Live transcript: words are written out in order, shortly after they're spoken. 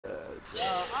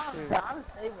I'm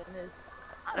saving this.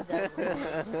 I'm definitely.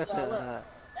 Yo, look.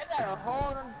 They got a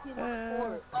whole other team on the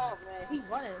court. Oh man, he's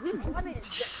running. He's running.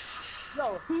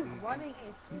 Yo, he's running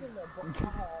and shooting the ball.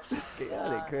 Oh my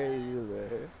Chaotic god. crazy,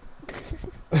 man.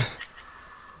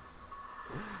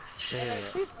 Hey,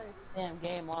 please play this damn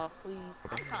game off, please.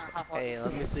 I'm trying to hop off. Hey,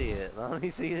 let me see it. Let me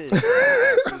see this shit.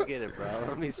 Let me get it, bro.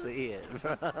 Let me see it,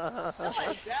 bro.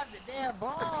 Somebody grab the damn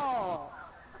ball.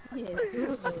 Yeah,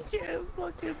 do I it. can't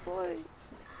fucking play.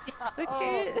 I Oh,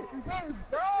 can't. let's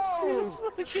go.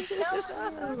 I'm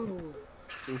Fucking. telling you.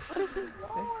 What are you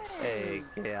Hey,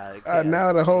 doing? chaotic,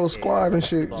 Now the whole squad chaotic. and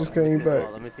shit Well, just let me came see the back.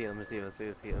 ball. Let me see. Let me see. Let's see.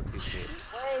 Let's see. Let's see. Let's see.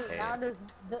 Wait, Hey. now there's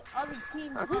the other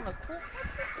team is on the court.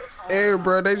 Oh Hey, my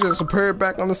bro, they just appeared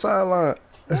back on the sideline.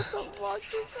 What the fuck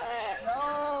is that?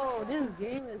 no, this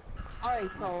game is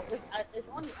alright. So it's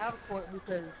on the outer court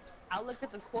because I looked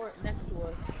at the court next to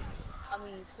us. I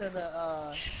mean to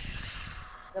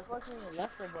the fucking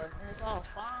left of us, and it's all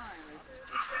fine. Like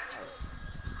it's alright.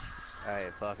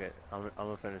 Alright, fuck it. I'm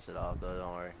gonna finish it off though.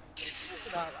 Don't worry. Finish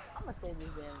it off. I'm gonna save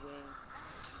this damn game.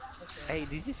 Okay. Hey,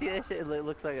 did you see that shit? It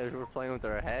looks like we're playing with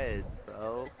our heads,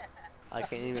 bro. I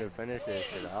can't even finish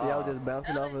this shit Yeah, I was off. just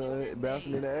bouncing That off ain't even and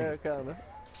bouncing in game. the air, kinda.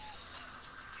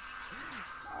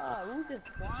 Who's just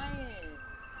flying?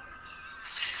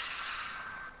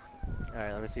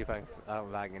 Alright, let me see if I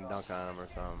can dunk on him or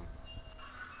something.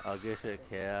 Oh, good shit,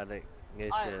 chaotic.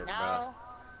 Good Alright, shit, bro. now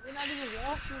we're not even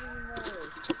walking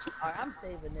anymore. Alright, I'm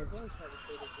saving this. Let me try to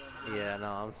save this damn game. Yeah,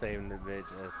 no, I'm saving the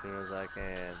bitch as soon as I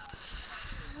can.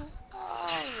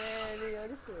 Oh man, yo,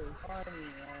 this shit is funny,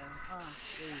 man.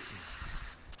 Sweet.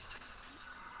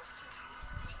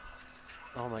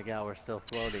 Oh my god, we're still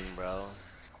floating, bro.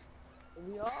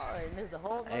 We are, and there's a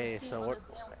whole other Hey, team so on what? this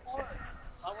damn court.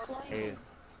 While we're Hey, playing.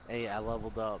 hey, I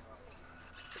leveled up.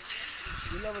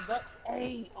 You leveled up?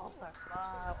 Hey, All-Star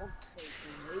 5. Okay,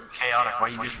 teammate. Chaotic, why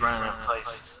you just running in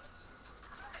place?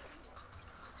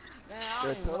 Man, I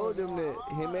I don't even know told what's them going that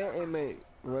him on. and inmate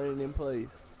running in place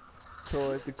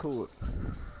towards the court.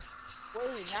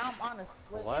 Wait, now I'm on a...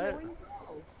 Wait, inmate, What? where you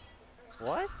go?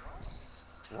 What?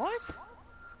 What?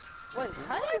 Wait,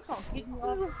 how you What? just gonna kick me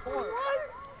off the court? What?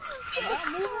 Am I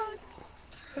moving?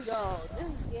 Yo,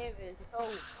 this game is so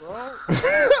broke.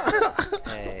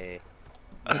 Hey,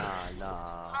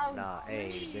 nah.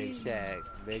 Hey, Screaming.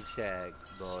 Big Shaq,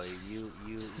 boy, you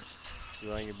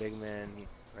on your big man,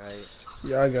 right?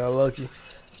 Yeah, I got lucky.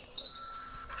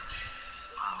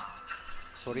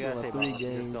 So what do you Going gotta say a about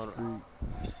just 3-game going? streak.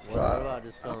 What about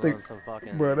just I going to think, run some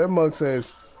bro, fucking? that mug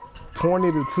says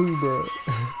 20-2, bro.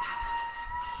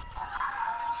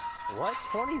 What?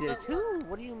 20 to Look, look, 2?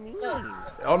 What do you look. mean?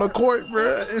 On the court,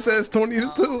 bro, it says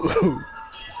 20-2.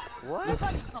 What?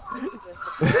 Nobody come into this.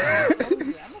 The court is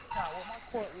closing. I'm gonna find what my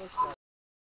court looks like.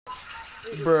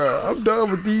 It is Bro, I'm closing.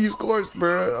 done with these courts,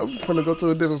 bro. I'm finna go to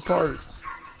a different park.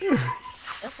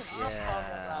 That's what I'm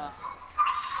talking Yeah. about.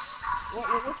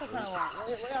 What's the kind of want?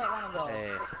 Where y'all wanna go?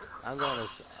 Hey, I'm going to.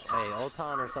 Hey, Old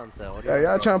Town or Sunset? What do you Hey, want to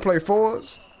y'all go? trying to play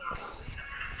forwards?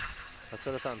 Let's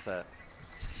go to Sunset.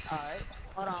 All right.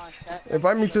 Hold on. That's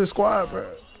Invite me to the Sunset. squad, bro.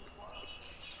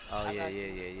 Oh I yeah, got yeah, you.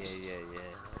 yeah, yeah, yeah, yeah,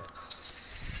 yeah.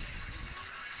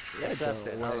 Yeah, That accept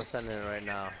it. don't I'm work. sending it right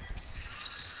now.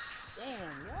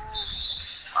 Damn, yo.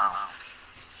 Wow.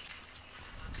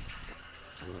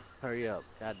 Hurry up.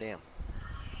 Goddamn.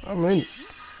 I'm in it.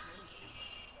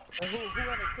 Wait, who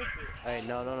got a ticket? Hey,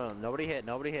 no. Nobody hit.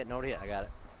 Nobody hit. Nobody hit. I got it.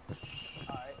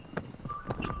 All right.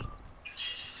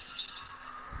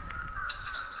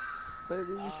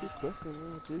 Baby, you keep pushing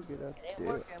me until you get out It ain't the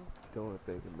deal. working. Doing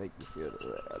things to make you feel the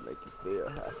way I make you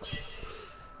feel.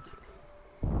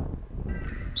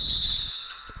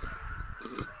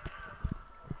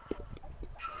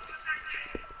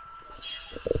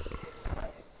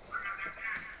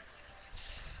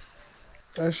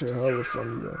 That shit hella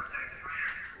funny, though.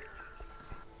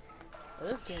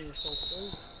 This game is so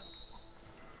crazy.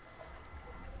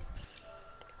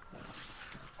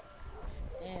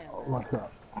 Damn, man. What's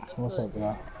up? What's What's good, up,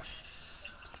 y'all? Dan?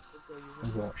 What's good? You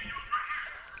What's good? up?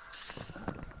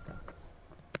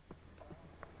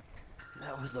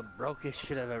 That was the brokest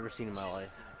shit I've ever seen in my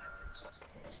life.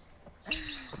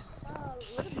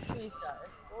 Look at the screenshot.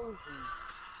 It's closing.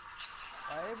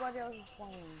 While everybody else is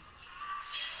playing.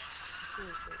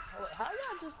 How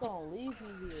y'all just gonna leave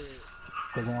me here?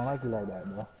 Cause I don't like you like that,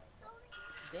 bro.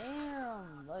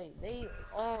 Damn, like they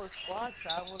all squad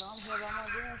traveled. I'm here by my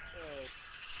damn self.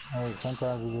 Hey,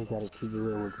 sometimes you just gotta keep it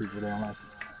real with people that don't like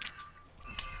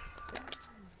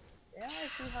Yeah, I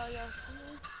see how y'all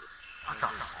feel. What the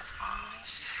fuck?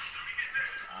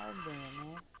 God damn,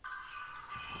 man.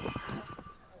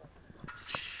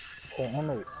 you. Hey,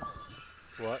 inmate.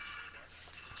 What?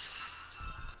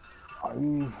 Are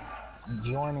you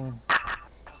joining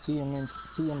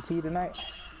CMT tonight?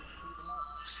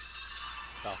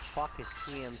 The fuck is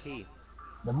CMT?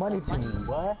 The The money money team, team,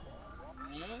 boy. man.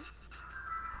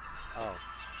 Oh,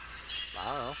 I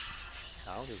don't know.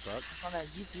 I don't give a fuck. That's on that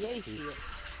GTA Who's shit.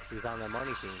 who's on the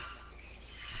money team?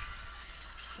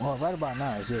 Well, right about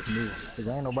now, it's just me. Because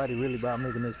ain't nobody really about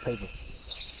making this paper.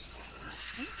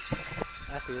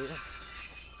 I feel you.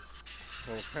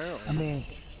 Well, I apparently, mean,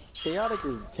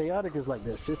 chaotic is like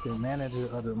the assistant manager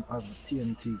of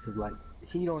TMT. Because like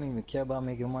he don't even care about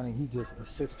making money. He just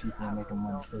assists people in making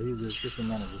money. So he's the assistant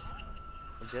manager.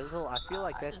 Jizzle, I feel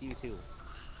like I that's just, you too.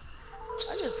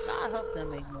 I help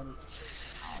them make money.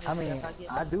 I don't I even care mean, if I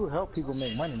get I money. do help people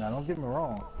make money now. Don't get me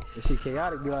wrong. But see,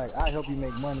 chaotic be like, I help you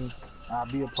make money. I'll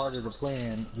be a part of the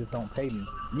plan. Just don't pay me.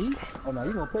 Me? Oh no,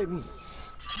 you gonna pay me?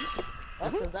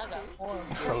 That's because I got more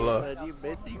He Hello. money. said, "You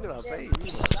bitch, you gonna Yeah, pay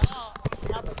me?" y'all on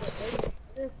top of the base of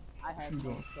this, I have She money,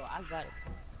 going. so I got it.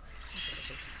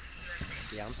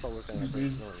 Yeah, I'm still working on You the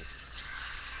Prince busy? Million.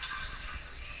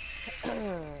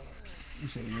 You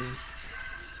say you?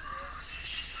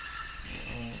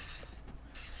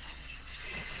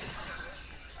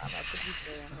 I think you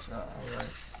still on That's here.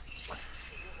 alright.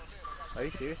 Are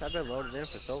you serious? I've been loaded in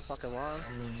for so fucking long.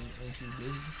 I mean, ain't you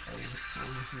busy? What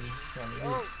was you trying to do?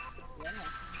 Oh, yeah.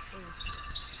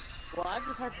 Well, I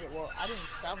just had to. Well, I didn't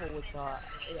travel with y'all.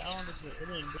 I don't think it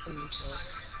didn't bring me, so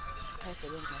I had to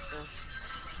bring myself.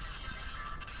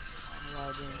 I don't know why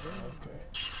it didn't bring me. Okay.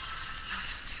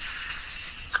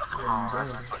 What are you Oh,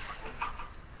 that's bringing? fucking.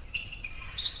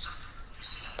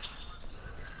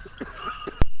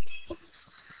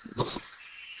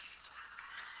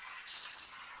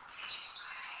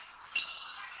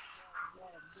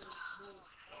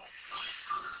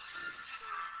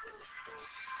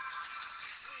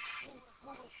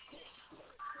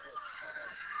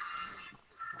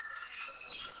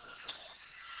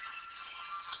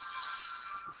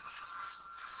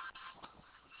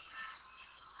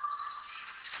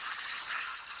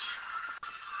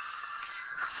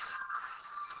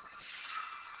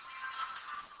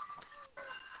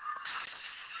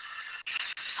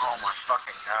 Oh my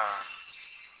fucking god.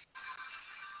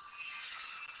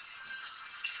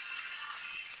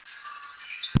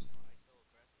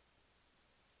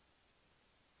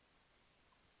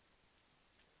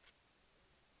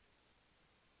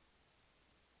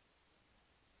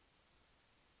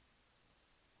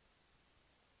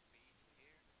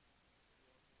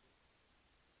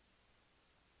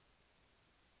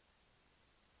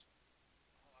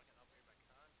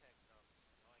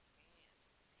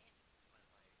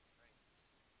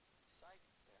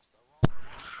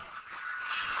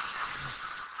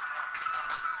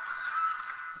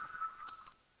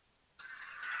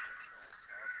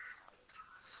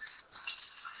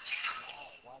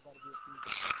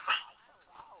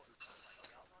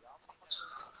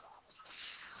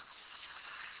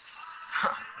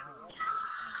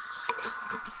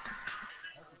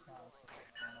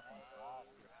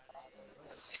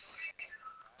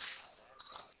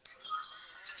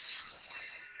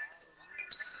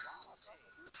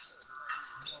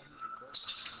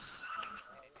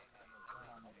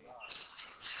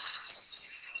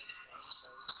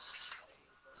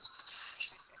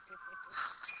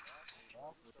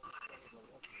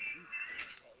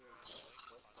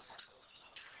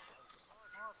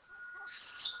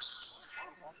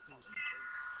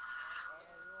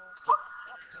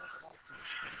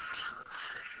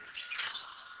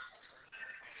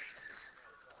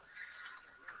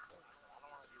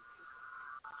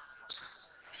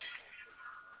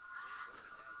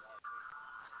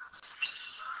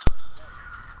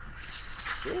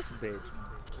 This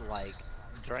bitch, like,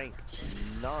 drank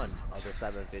none of the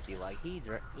 750. Like, he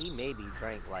maybe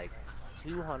drank like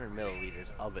 200 milliliters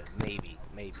of it. Maybe.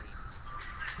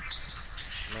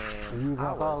 So Man, you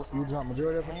I drunk was you drunk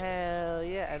majority of it? hell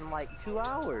yeah, in like 2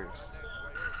 hours.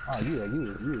 Oh yeah, you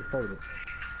was faded.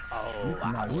 Oh,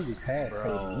 I You was was, half faded.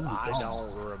 bro, You was I gone.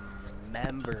 don't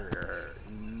remember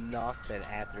nothing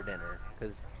after dinner,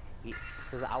 cause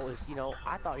I was,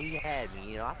 I thought he had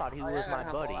me, I thought he Oh, was y'all my gotta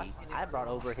have a watch buddy. on I brought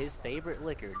this. over his favorite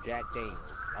liquor, Jack Daniels,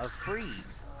 a free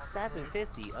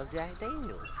 750 of Jack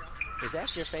Daniels. If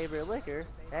that's your favorite liquor,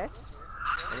 I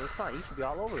mean, come on, you should be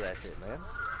all over that shit, man.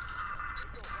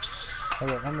 Hey,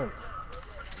 Emily,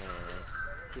 Man,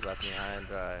 he left me high and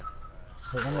dry.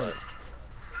 hey, Emily. What?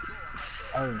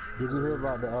 Hey, did you hear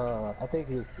about the I think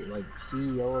it's like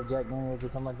CEO of Jack Daniels or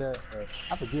something like that?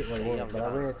 I forget what it Hey, was, Young but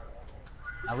Gunner.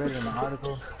 I read it in an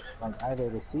article, like either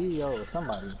the CEO or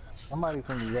somebody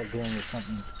from the Jack Daniels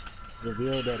company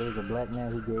revealed that it was a black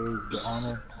man who gave the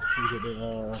owner the secret to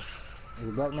it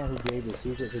was a black man who gave the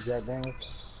secret to Jack Daniels.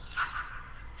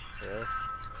 Really?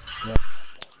 Yeah,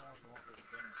 that man was the one who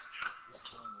didn't Jack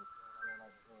Daniels. Yeah,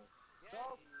 like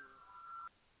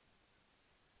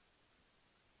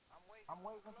I'm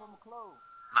waiting for my clothes.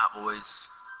 Not boys.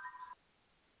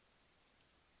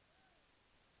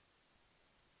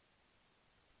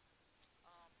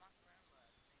 My grandma, I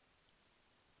think.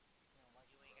 You don't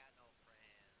like You it, ain't bro. got no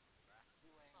friends, bruh.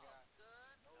 You What's ain't up, got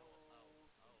good? Oh,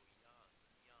 no friends.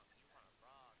 young. You want to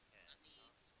I broadcast,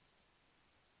 need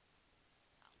huh? I look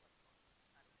for how to play.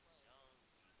 Young's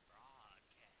be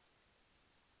broadcasting.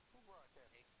 Who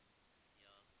broadcasting?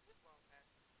 Young, Who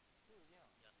broadcasting? He was young.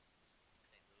 young,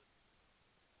 St. Louis.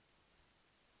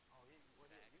 Oh, what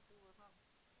he a Facts. YouTuber or something?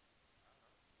 I don't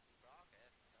know. He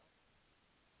broadcasting, though.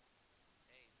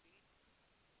 Hey, Speed,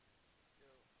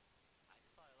 Yo, I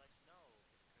just thought I'd let you know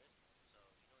it's Christmas,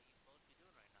 so you know what you're supposed to be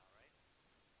doing right now, right?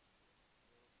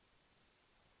 no.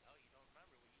 Oh, you don't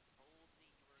remember what you told me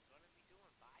you were going to be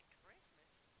doing by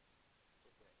Christmas?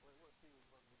 What's that? What Speed was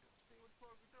supposed to be doing? Speed, what you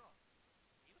supposed to be doing?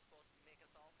 You were supposed to be making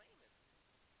us all famous.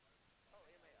 Oh,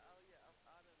 and like, oh yeah, I'm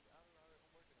working on that,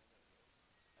 bro.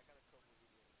 I got a couple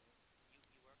videos, man.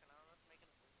 You working on us making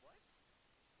what?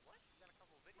 What? You got a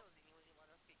couple videos and you ain't let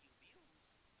us get you views?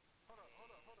 Hold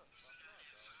Man, up. you fucking up,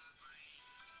 bro.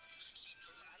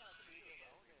 I got a couple Speed was videos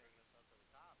supposed on to be there. bringing us up to the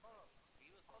top, Hold bro. up.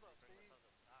 Speed was Hold supposed to up, be bringing us Speed. up to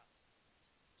the top.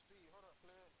 Speed, hold up,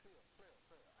 player.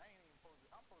 I ain't even supposed to.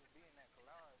 I'm supposed to be in that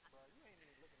collage, bro. You ain't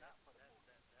even looking out for the boy.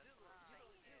 That's what Jizzle, I'm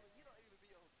saying. You don't even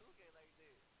be on 2K like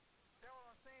that. That's what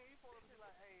I'm saying. You supposed to be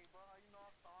like, hey, bro,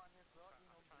 I'm starting this up,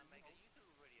 I'm trying to make a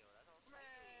YouTube video. That's what I'm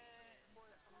man, saying. boy,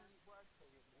 That's what I'm Speed, boy, I tell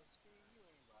you, boy, Speed, you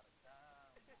ain't about a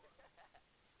dime, boy.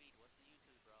 Speed, what's the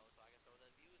YouTube, bro? So I can throw the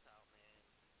views out, man.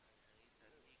 I Yeah.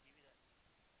 need to give you that.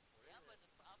 What Yeah, is I'm it? about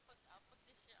to I put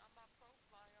this shit on my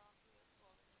profile on here so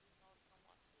other niggas know to come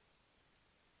watch it.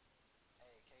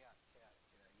 Hey, chaotic.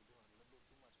 You doing a little bit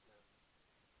too much, player.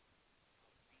 Oh,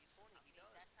 Speed 20, I he mean,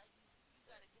 does. that's how He you said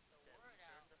gotta get he the said word return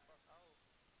out, the man. fuck.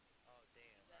 Oh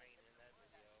You damn, I gotta ain't get in the that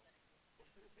word out. You video. gotta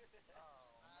get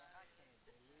Oh man, I right. can't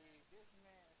believe this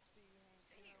man Speed ain't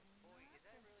tell Damn, me boy, is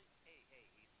that nothing. really? Hey,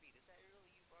 Speed, is that really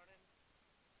you running?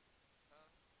 Huh?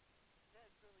 Is that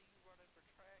really you running for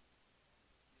track?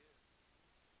 Yeah.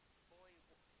 Boy,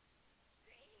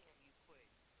 damn, you quick.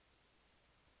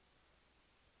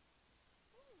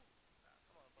 Ooh,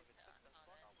 that He motherfucker said, took I the saw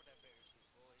fuck that off with that shit.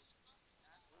 parachute, boy.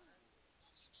 Yeah, I saw that Ooh, shit.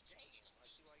 damn, I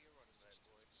see why you're running that,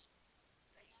 boy.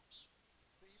 Damn.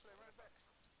 Speed, you play So what running if I? back?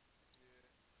 Yeah.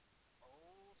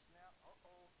 Oh snap!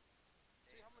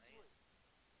 Speed, how Damn, much you I ain't. weigh?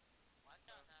 Watch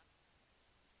Huh? out now.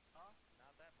 Huh?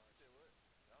 Not that You much. said what?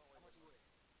 I don't How weigh that much you much. weigh?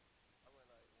 I weigh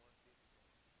like 150 something.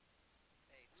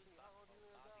 Hey, who's Speed, Bob? how old you Oh,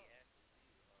 is, Bobby dog? Ashley.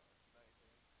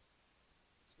 19.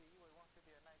 Speed, you weigh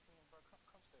 150 at 19, bro.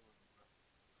 Come stay with me, bro.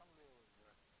 Come live with me,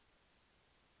 bro.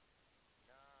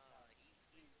 Nah, Nah,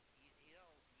 he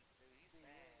don't. Dude, he's Speed,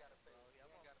 you ain't gotta fast, pay. bro.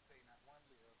 You ain't gotta pay not one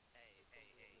bill. Hey, Just come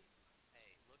hey, live with hey, me.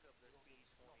 hey, look up the Speed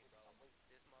You gonna 20, get you some bro. weight.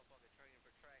 This motherfucker training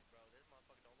for track, bro. This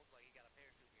motherfucker don't look like he got a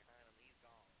parachute behind him. He's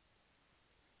gone.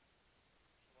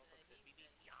 The motherfucker said, He beep,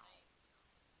 beep, said his yaw. name.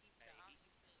 He said Hey, I'm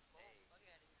Usain Bolt. Fuck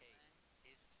out of here, hey, man.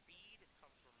 his speed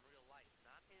comes from real life,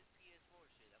 not his PS4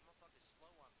 shit. That motherfucker's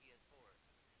slow on PS4.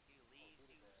 He Oh, leaves beat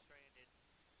his you ass. stranded.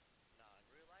 Nah, in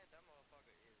real life, that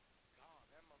motherfucker is gone.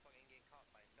 That motherfucker ain't getting caught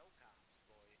by no cops,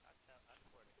 boy. I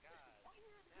swear to God, Why you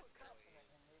had to that put boy cops in that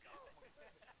is image? Oh gone. my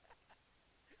goodness.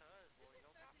 Cuz, boy,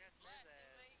 no Because cop he's catching his black,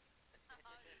 inmate. ass.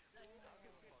 I just I played. don't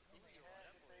give a Dang, fuck you who ain't you are. had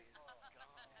That to boy say, is I gone. just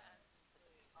played,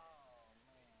 man. oh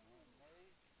man,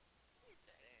 mate. He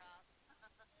said Damn. cops.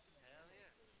 Man, that Hell nigga yeah.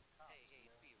 said Hey, cops, hey,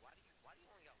 boy. Speed, why do you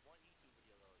only got one YouTube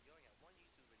video though? You only got one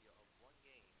YouTube video of one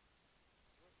game.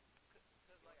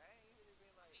 Cause like I ain't really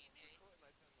been I like mean, hey, recording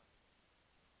like that much.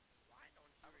 Why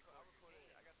don't you I record your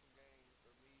recorded. I got games? some games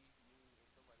of me, you, and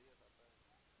somebody else.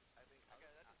 I think I was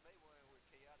I I, just made one with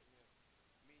Chaotic and them.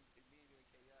 Me, you, and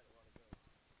Chaotic a while ago.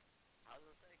 I was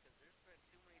gonna say because there's been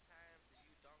too many times of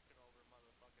you dunking over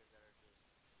motherfuckers that are just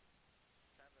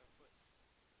 7 foot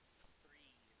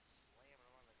three and slamming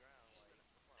them on the ground. he with Like, a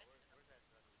come on, professional. where's that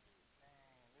done you to?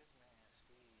 Man, this man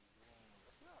Speed, man.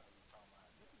 Let's see what you talking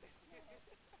about. Man.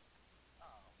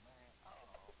 Oh man.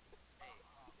 Hey,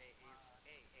 My.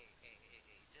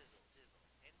 Jizzle.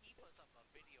 And he puts up a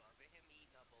video of him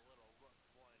eating up a little Rook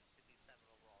 157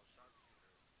 overall sharpshooter.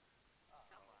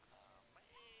 Come Oh on, man.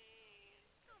 man.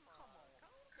 Come Come on, on,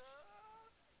 coach.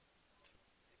 cuz.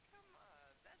 Come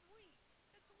on. That's weak.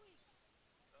 That's weak.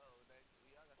 Oh,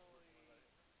 we all got some rookie ones out Boy,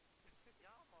 here.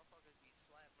 y'all motherfuckers be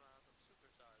slapping on some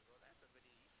superstars, bro. That's a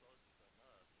video you supposed to be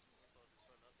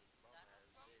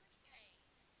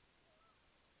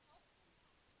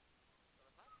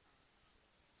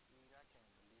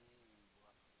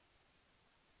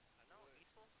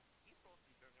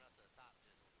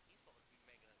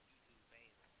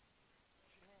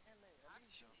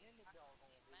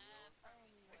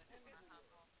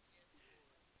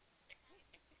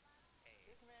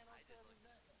just tell me looking.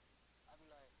 nothing. I be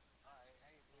like, alright, I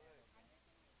ain't playing What? no game.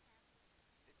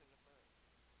 It's in the front.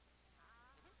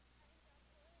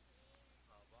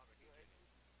 Oh, You barbecue gonna ask chicken. me?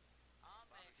 Oh man,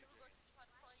 Barbecue should we go chicken. see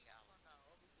somebody play? Y'all or no?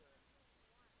 Or we good?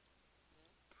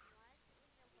 Hmm?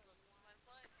 We go see somebody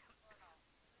play? Or no?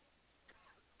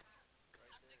 Right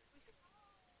I think there. we should.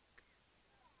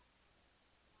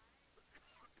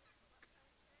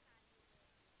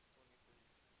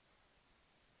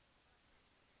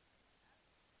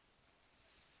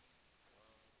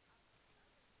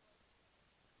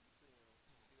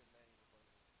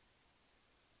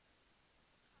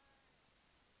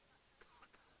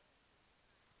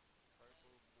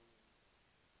 23.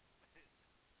 Let me see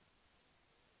him. Get a name for me.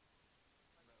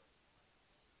 Purple, blue. Like No. what?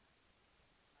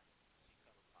 Like like She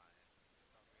color blind.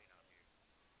 There's no green on here.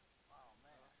 Oh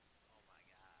man. Huh? Oh my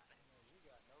god. I mean, you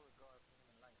got no regard for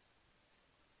human life.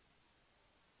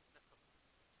 No.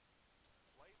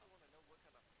 Why you even want to know what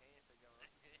kind of pants they got on?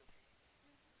 I can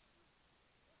see the.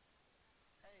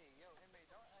 Hey, yo, inmate,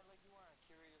 don't act like you weren't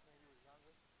curious when you was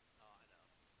younger. Oh, I know.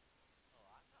 Oh,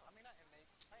 I I know. mean, not inmate.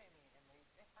 I ain't mean inmate.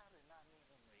 I did not mean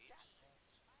inmate.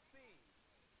 Speed.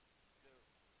 God damn. Speed. Go.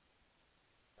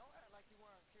 Don't act like you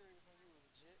weren't curious when you was a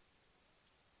jit.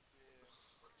 Yeah,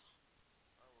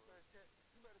 I was.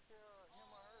 You better tell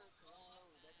him or her, because I don't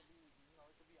know. That could be,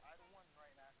 it could be either one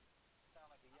right now. Sound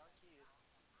like a young kid.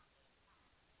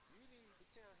 You need to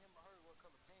tell him or her what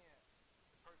color pants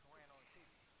the person wearing on the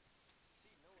TV.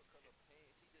 She know what color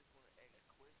pants. She just want to ask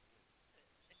questions.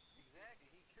 Exactly.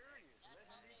 He curious. that's Let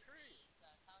him how be they curious. be.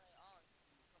 That's how they are.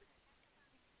 Speed.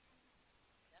 Come on.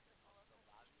 That's the color Uncle pants.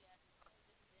 They Bobby. be asking too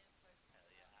many damn questions. Hell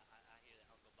yeah, I hear that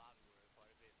Uncle Bobby word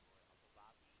quite a bit, boy. Uncle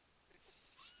Bobby.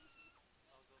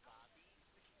 Uncle Bobby.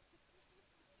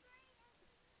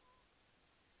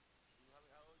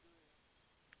 How old you is?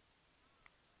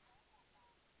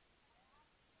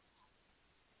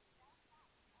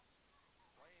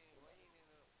 Why you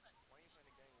ain't playing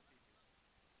the game with TT? Because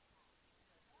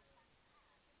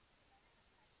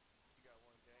She got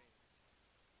one game.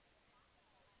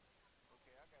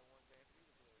 Okay, I got one game for me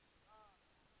to play. uh,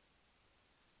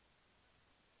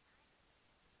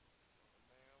 A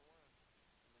man one.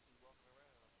 Unless you walking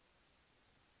around.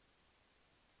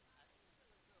 I think this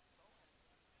is a good pro am game.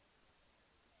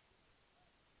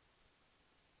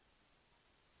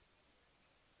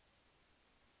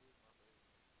 This is my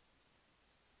favorite. Hmm?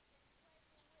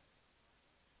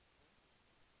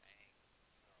 Bang.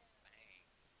 Oh, bang.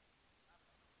 I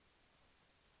don't know.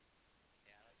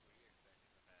 Yeah, I like what you're expecting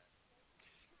from that. No, I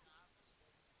really didn't. I really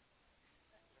didn't.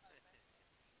 I thought it was gonna be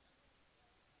more pro.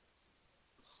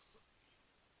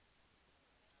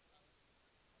 Oh.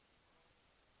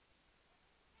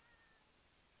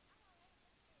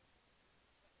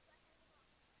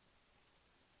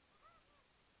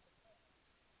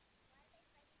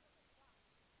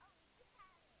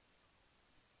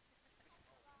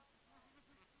 That's how they be,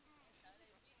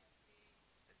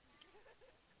 Speed.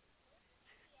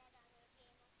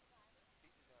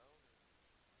 TT not on it. So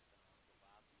Uncle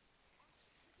Bobby.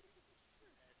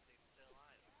 That signature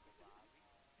line, Uncle Bobby.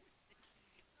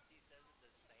 She says it the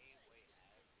Yeah, same they way be a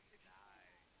shit. every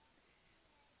time.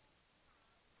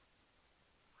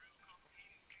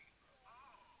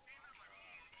 Oh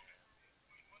man.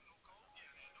 Yeah, fucking.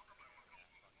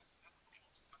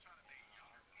 How old are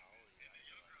you? I think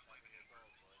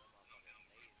you're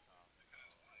like 7 years old, boy.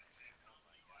 That motherfucker stays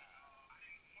talking, bro. Oh my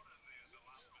god.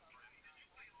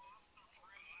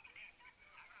 He is talking.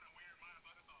 I don't know who the fuck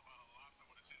he is. That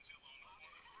was Jizzle.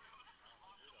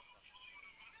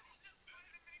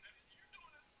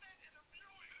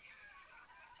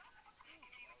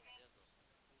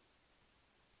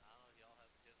 I don't know if y'all have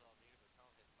Jizzle on mute, but tell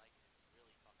him his mic is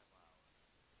really fucking loud.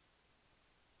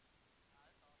 Nah,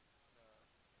 it's off now. Nah, it's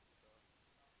off.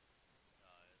 It's off.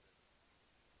 Oh, is it?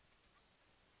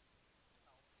 It's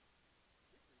off.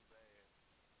 This is bad.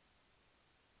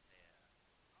 Yeah.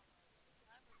 I don't know. What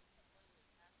happens when you play with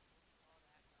half what you call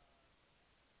that other players?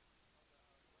 The pro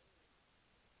scorer and what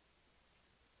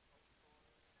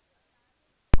have you.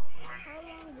 How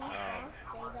long do you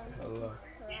stay on Allah.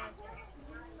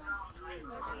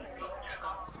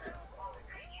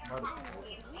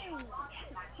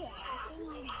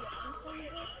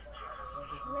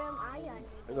 Where am I on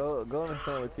the game? Go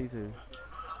understand with TT.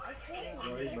 I can't.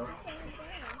 There you It's go. the same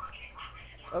game.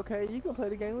 Okay, you can play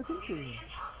the game with TT.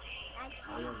 I I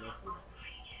can't. don't know.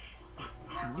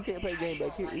 You can't play the game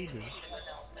back here either.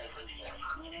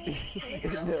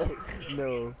 No,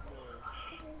 no.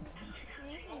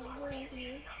 I can't believe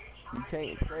you. You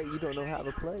can't play. You don't know how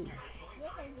to play.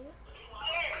 Yes, I do.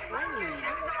 When?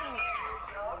 I just can't.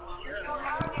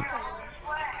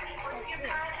 I can't understand.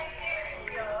 Wait.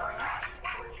 Hello.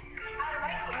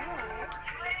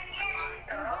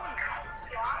 Hello. I'm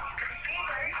done.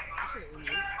 I said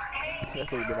English. That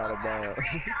shit been out of bounds.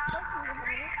 Don't think about it.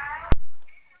 Ray Allen,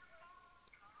 motherfucker.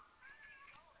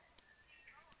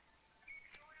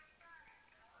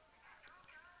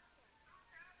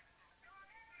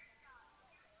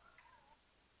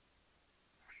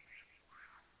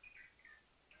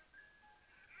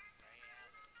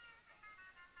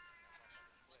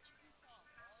 That motherfucker's quick.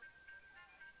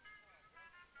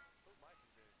 Who mic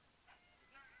is that? I don't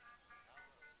know.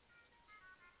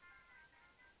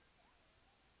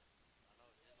 I know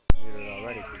Jizzle's muted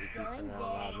already because he keeps Going turning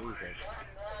on loud dead. music.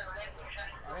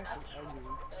 That's just ugly.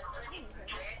 I'm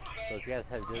okay. So if you guys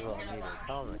have Jizzle unmuted,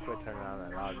 tell him to quit turning on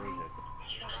that loud music.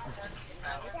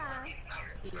 Yeah.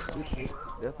 He don't.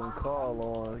 That's some call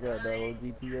on. Got that old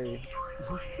GTA.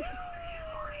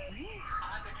 Mhm.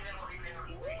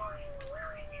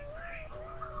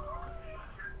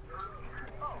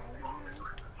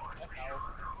 That's all.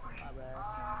 My bad.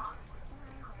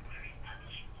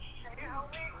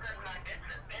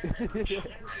 AFC.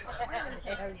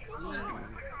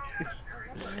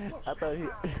 I thought he,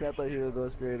 I thought he was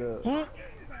going straight up. You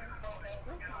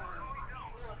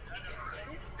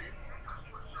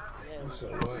Yo,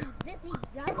 said what? Zippy,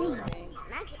 real zappy, game.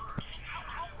 magic.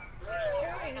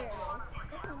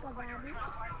 Let's think about it.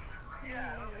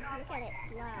 Look at it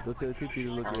fly. Go tell TT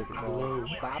to look at the ball. Glow.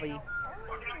 Bobby,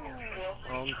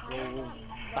 Oh, Uncle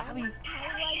Bobby.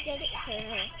 how do I get it to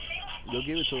her? Go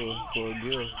give it to her for a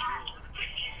gift.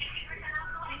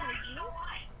 Is it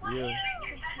you? Yeah.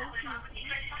 It's tasty.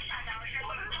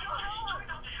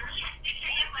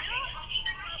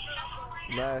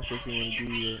 Maya said she want to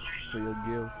give you that for your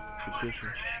gift for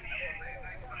Christmas.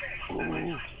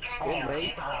 Ooh, Oh,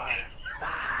 inmate. star.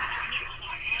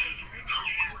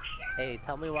 Hey,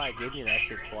 tell me why it gave me that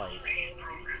shit twice.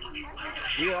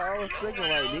 Yeah, I was thinking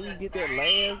like, didn't you get that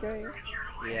last game?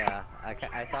 Yeah,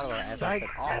 I thought about it after I Psych. said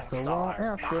That's All the wrong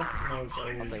Star. answer. I was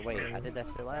I was old. like, wait, I did that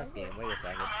shit last game. Wait a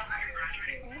second.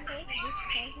 And hold this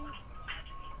present.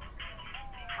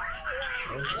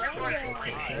 That shit started for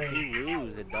If cocaine. you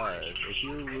lose, it does. If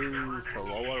you lose to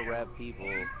lower rep people,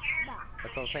 Bah.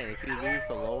 that's what I'm saying. If you lose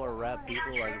to lower rep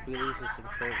people, like if we lose to some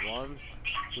straight ones,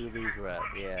 we lose rep.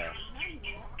 Yeah.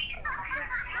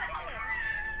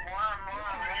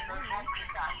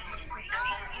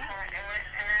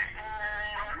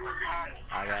 Look at me.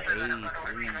 I got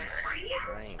 83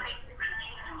 strength.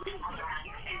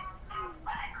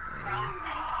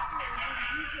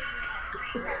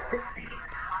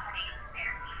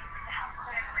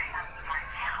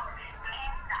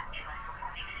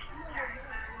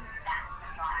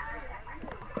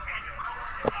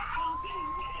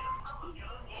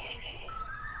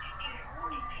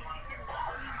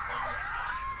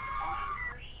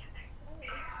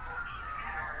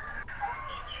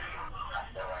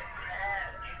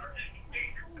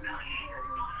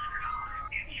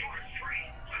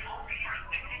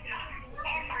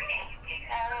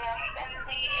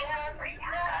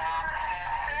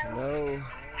 No,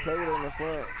 play with it in the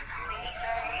front.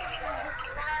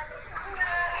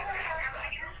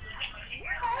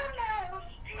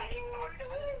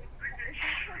 This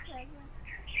is her present.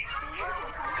 See, this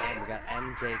is her Damn, present. we got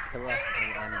MJ Killer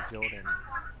and M Jordan.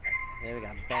 And then we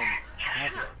got Ben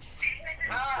Savage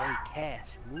and J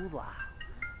Cash Moolah.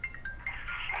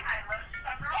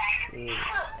 Yeah.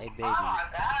 Hey, babies.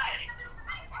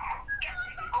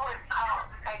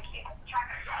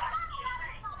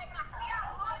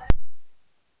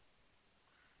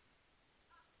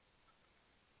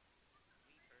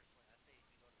 Me personally, I say if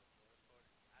you go to the forest court,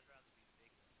 I'd rather be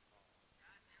big than small.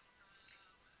 There's more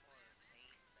paint than there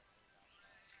is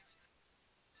outside.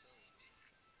 Feel you.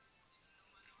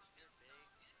 If you're big,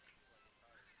 I feel like it's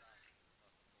harder to stop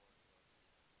you in the fucking forest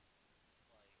court. Cause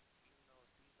like, even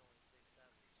though Speed's only 6'7",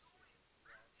 shit,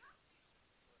 you gotta be 2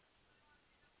 6 foot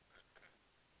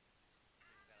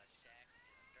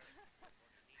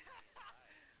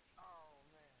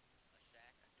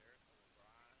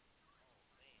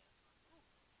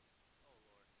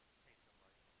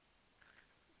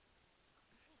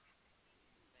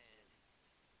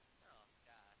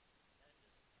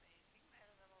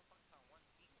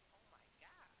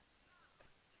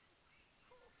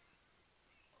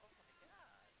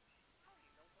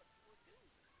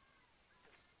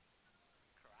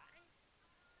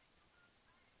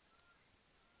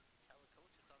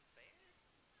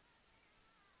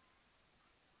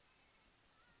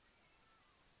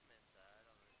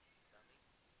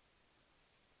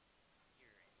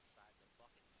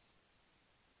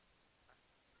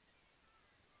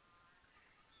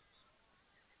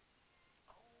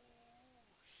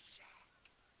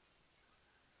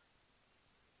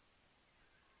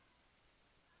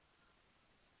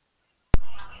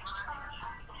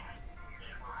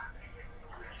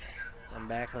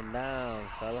Back him down,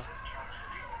 fella.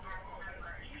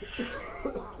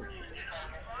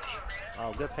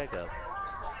 Oh, good pickup.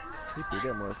 He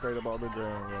threw that one straight up off the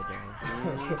ground, goddamn.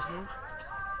 Mm-hmm.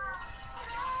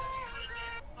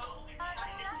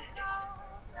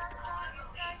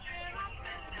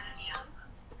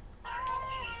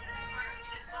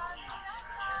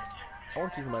 I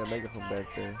want to see somebody making from back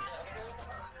there.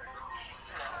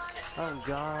 I'm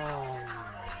gone.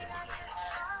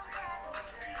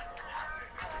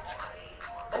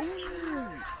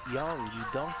 Oh, Young, you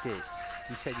dunked it.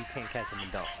 You said you can't catch him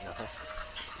and dunk. No.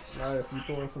 Now if you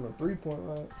throw it from the 3-point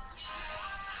line,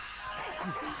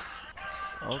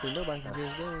 I don't think nobody can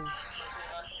catch those.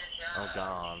 I'm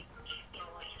gone.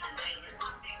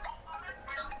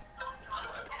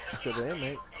 I said the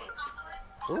inmate.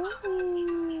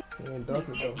 Ooh. he ain't You dunk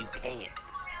it said though. you can't.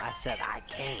 I said I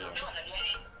can.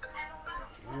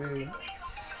 Yeah.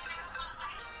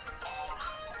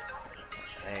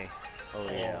 Hey. Oh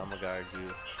yeah, Oh, I'm gonna guard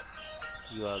you.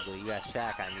 You ugly. You got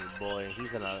Shaq on you, boy. He's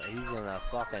gonna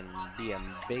fucking be a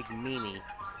big meanie.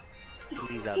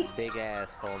 He's a big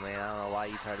asshole, man. I don't know why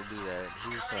you try to do that.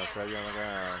 He's just gonna throw you on the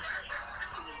ground.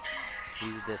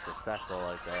 He's disrespectful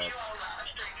like that.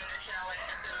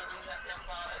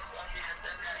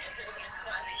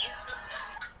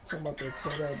 talking about that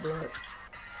Kodak Black.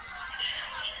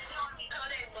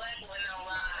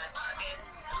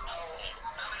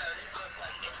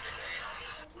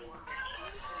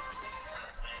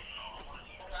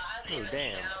 Oh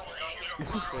damn.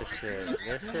 Good shit.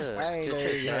 Good shit. I ain't Good know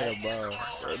shit, he had Shaq. a ball.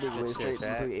 That nigga Good went shit, straight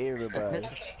Shaq. between everybody.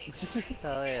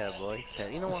 Hell yeah, boy. He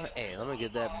said, you know what? Hey, let me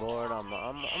get that board. I'm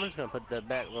just gonna put that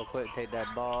back real quick. Take that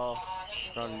ball,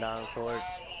 run down court.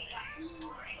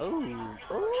 Ooh,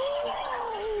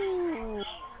 Ooh.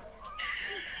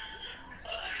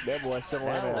 That boy showing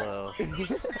that out. will.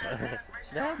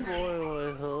 That boy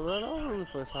was a little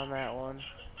ruthless on that one.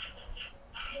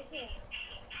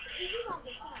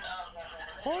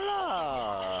 Hold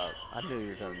up! I knew you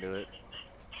was gonna do it.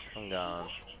 I'm gone.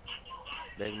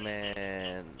 Big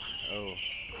man. Oh.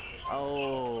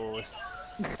 Oh.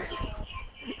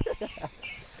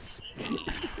 Speed.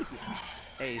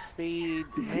 Hey, Speed.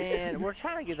 Man, we're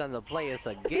trying to get them to play us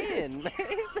again. Man,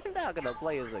 they're not gonna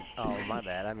play us again. Oh, my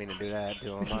bad. I mean to do that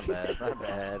to him. My bad. My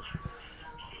bad.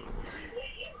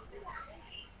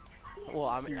 Well,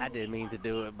 I didn't mean to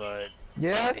do it, but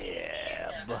Yeah.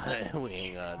 yeah, but we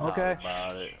ain't gonna talk Okay.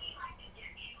 about it.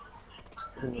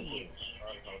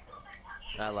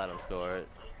 I let him score it.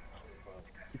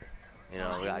 You know,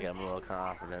 we gotta Okay. get him a little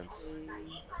confidence. Okay.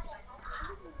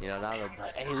 You know, now they'll be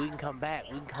like, hey, we can come back.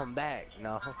 We can come back.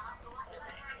 No.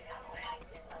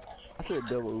 I should have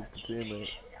double ooped the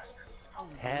teammate. Oh,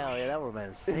 Hell yeah, that would've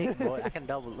been sick, boy. I can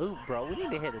double loop, bro. We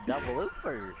need to hit a double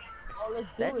looper. oh, let's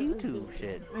do That's it. Let's do YouTube it. Let's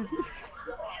shit. do it.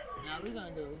 Nah, we're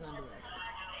gonna do it. We're gonna do it.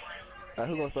 Alright,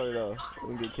 who gonna start it off? We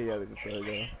can get chaotic to start it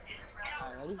off. All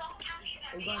right, ready?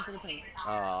 We're going to the paint.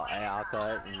 Oh, hey, I'll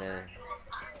cut and then.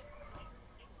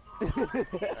 That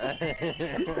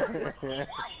was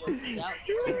fine. That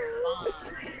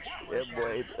was That boy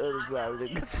fine. ate the other side of the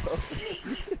control.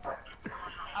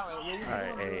 All right, what we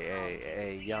Alright, gonna do?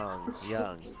 hey, young.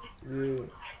 Yeah.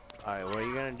 Alright, what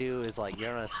you're gonna do is like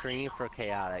you're gonna screen for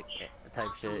chaotic type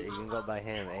shit. You can go by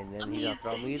him, and I then he's gonna mean,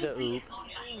 throw it's me just the the oop, same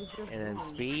thing. It's just and then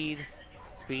running.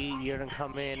 speed, you're gonna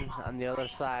come in on the other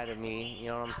side of me. You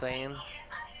know what I'm saying?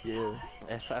 Yeah.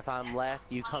 If I'm left,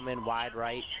 you come in wide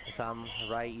right. If I'm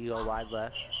right, you go wide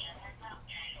left.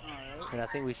 All right. And I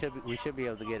think we should be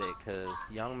able to get it because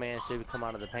young man should come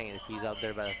out of the paint if he's out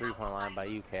there by the 3-point line by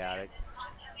you, chaotic.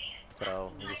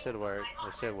 So it should work.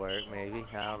 It should work, maybe.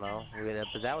 I don't know.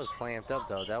 But that was clamped up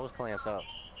though. That was clamped up.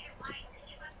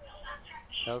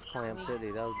 That was I clamp mean, city.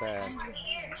 That was bad. James is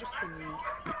right next to me.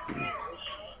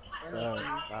 Right next to Alright. me.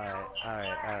 All right, all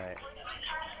right, all right,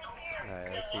 all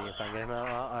right. Let's see if I can get him out.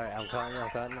 Oh, all right, I'm cutting. I'm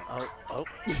cutting. Oh, oh,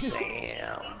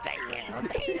 damn.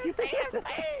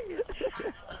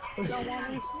 You don't want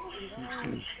me to shoot,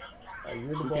 man. Like,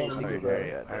 get the We ball can't to see me, it, bro. bro.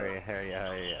 Goddamn. Hurry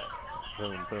up.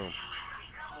 Boom, boom.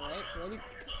 All right, ready?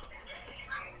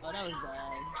 Oh, that was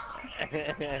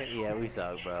bad. Yeah, we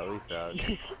suck, bro. We suck.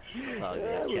 It's all good. I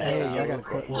look Cash like Hey, I out. got a Joe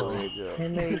question. fuckboy Well, and Joe.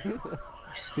 inmate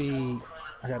speed.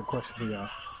 I got a question for y'all.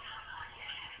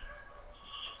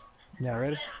 Y'all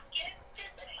ready?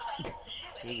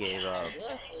 He gave I up. guess they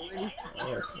ready.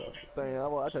 Oh, fuck.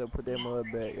 Damn, I try to put that mud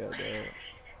back, goddamn.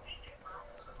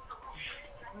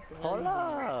 What the hell Hold you doing?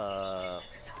 up.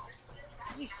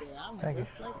 He said, I'm Thank you.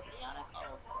 just like chaotic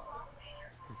also.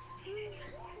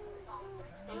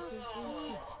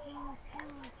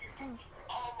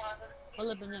 Pull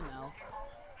up in your mouth.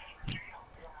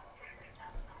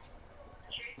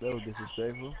 That was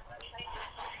disrespectful.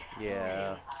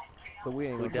 Yeah, But we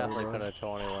ain't we gonna talk definitely about could it. have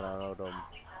torn it when I know them.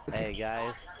 Hey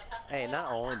guys, hey,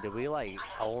 not only did we like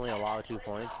only allow 2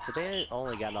 points, but they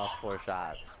only got off 4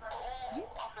 shots.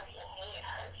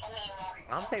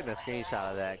 I'm taking a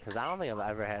screenshot of that because I don't think I've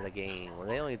ever had a game where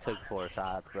they only took 4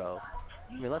 shots, bro.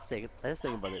 I mean, let's think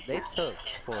about it. They took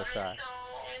 4 shots.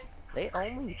 They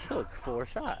only took 4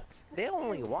 shots. They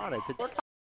only wanted to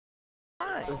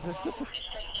time.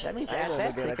 That means I ain't at know no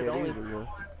best game they like could that only either, bro.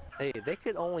 they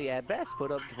could only at best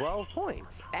put up 12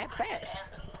 points at best.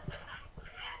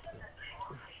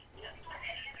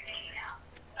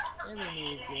 Every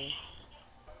news, bro.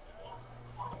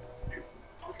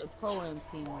 The pro-am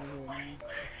team right here, man.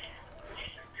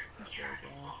 Sure,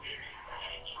 bro.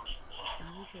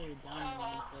 We could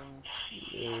dominate pro-am.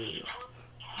 Yeah.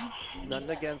 Nothing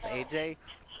against AJ,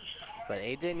 but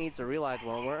AJ needs to realize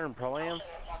when we're in pro am,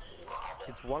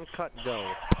 it's one cut go.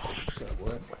 So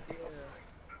what?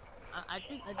 Yeah. I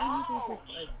think he thinks it's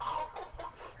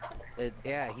like,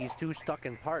 Yeah, he's too stuck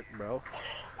in park, bro.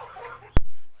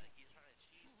 Like he's trying to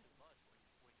cheese too much.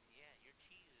 When yeah, your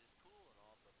cheese is cool and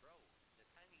all, but bro, the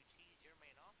time you cheese your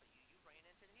man off of you, you ran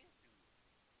into his dude.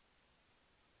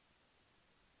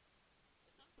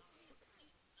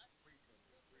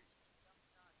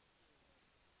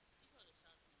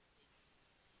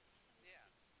 Yeah,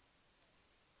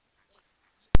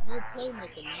 you're a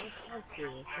playmaker, not a power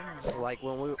forward. Come on. like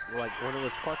when it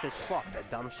was clutch as fuck, that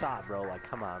dumb shot, bro. Like,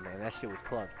 come on, man, that shit was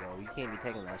clutch, bro. You can't be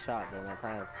taking that shot during that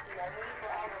time.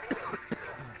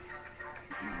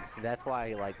 That's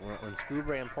why, like, when Scoob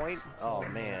ran point, Talking oh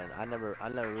about. man, I never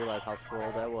realized how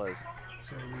spoiled that was.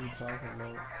 So what you talking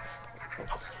about?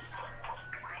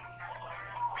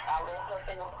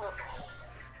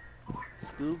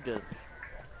 Scoob just,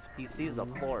 he sees the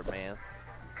floor, man.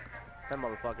 That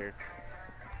motherfucker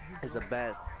is the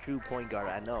best true point guard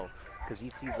I know, cause he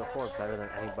sees the floor better than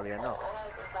anybody I know.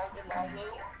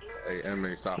 Hey,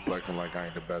 Emmy, stop flexing like I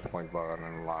ain't the best point guard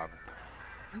in the lobby.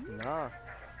 Nah,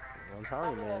 I'm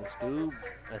telling you, man, Scoob,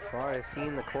 as far as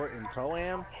seeing the court in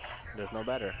Pro-Am, there's no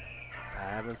better. I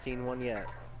haven't seen one yet.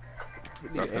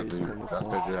 That nigga added 20 That's points.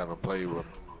 cause you haven't played with him.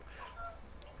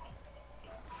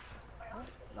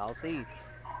 I'll see.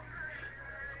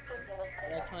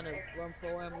 Y'all trying to run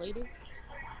pro-am later?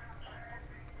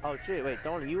 Oh shit, wait,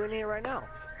 Tony, you in here right now?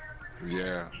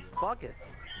 Yeah. Fuck it.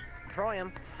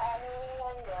 Pro-Am.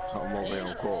 I'm over here on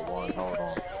Yeah. court one. Hold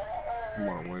on. Come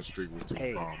on, win streak was too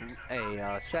Hey, strong.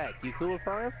 Shaq, you cool with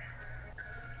Pro-Am?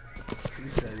 You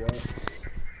said what?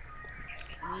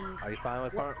 I mean, Are you fine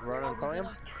with what running are we Pro-Am?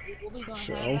 gonna what we gonna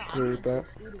Shit, have I'm out? I'm cool with gonna get that.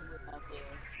 Scooter with out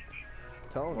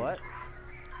there. Tony. What?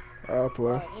 I'll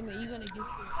play. Emma, you gonna get your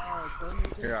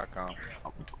playmaker? Here I come.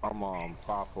 I'm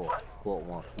 5'4", court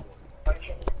one.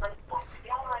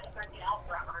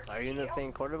 Are you in the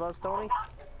same court of us, Tony?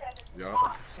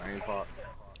 Yup, same part.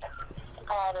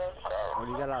 What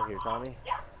do you got out here, Tony?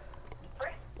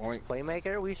 Point.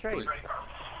 Playmaker? We straight.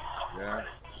 Yeah.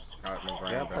 Got them We got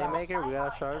grand a bad. playmaker, we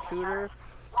got a sharpshooter,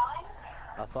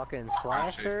 a fucking I chase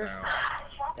slasher. down.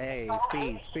 Hey,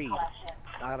 speed.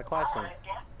 I got a question.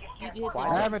 You can hit Why that the I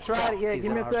jump haven't shot. tried it yet. Give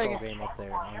isn't me a our pro second. game up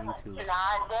there on YouTube?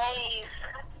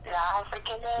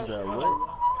 The what?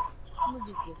 Oh, let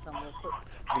me just get some real quick.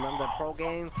 Remember that pro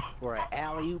game where I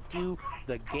alley-ooped you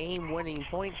the game-winning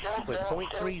point with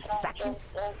 .3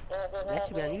 seconds? That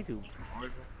should be on YouTube. Rifle?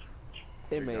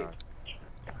 Hey, They mate. got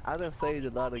I done saved a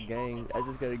lot of games. I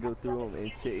just gotta go through them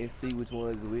and check and see which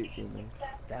one is which, you know.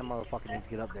 That motherfucker needs to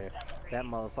get up there. That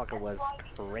motherfucker was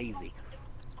crazy.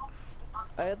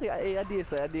 I think I did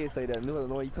say that. I knew the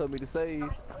one you told me to save.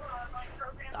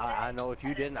 I know if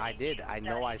you didn't, I did. I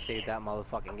know I saved that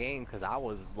motherfucking game because I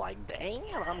was like, damn,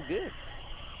 I'm good.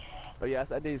 Oh yeah,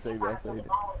 I did save it. I saved it.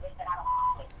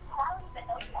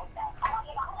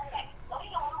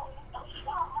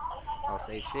 I'll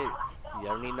say shit. You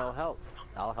ever need no help,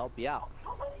 I'll help you out.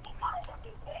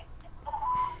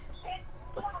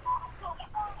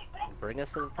 Bring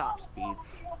us to the top speed.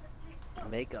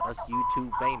 Make us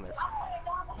YouTube famous.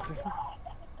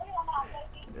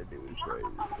 That dude was crazy.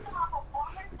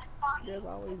 You guys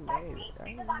always mad. I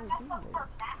ain't no being mad.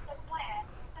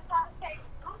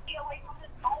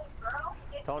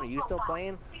 Tony, you still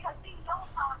playing?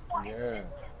 Yeah.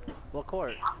 What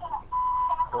court?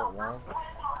 Court one.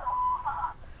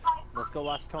 Let's go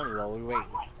watch Tony while we wait.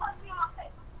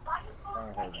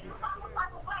 Trying hard to get.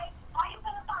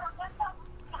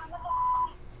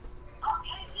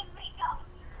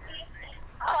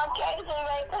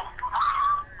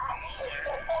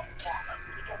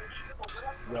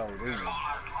 Yo, dude.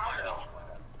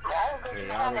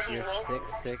 Chaotic is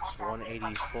 6'6",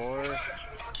 184.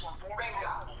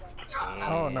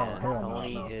 Oh no, And hell no,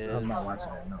 Tony no. I'm is not watching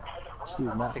that. No.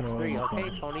 Steve's not gonna 6'3". win this Okay,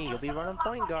 game. Tony, you'll be running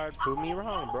point guard. Prove me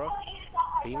wrong, bro.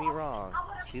 Prove me wrong.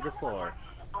 See the floor.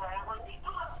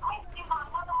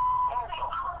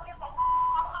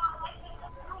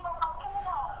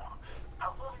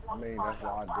 I mean, that's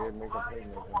why I did make a picnic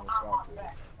in the Southfield.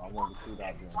 I wanted to shoot out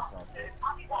there in the Southfield.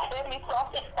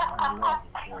 I ain't nothing,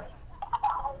 sure.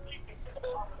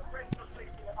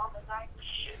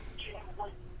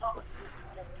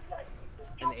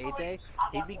 And AJ,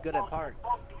 he'd be good at Park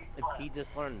if he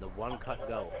just learned the one cut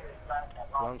go.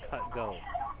 One cut go.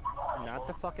 Not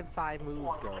the fucking 5 moves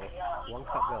go. One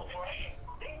cut go.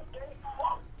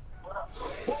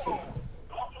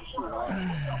 Shoot out.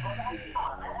 He just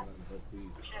don't know nothing but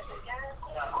these.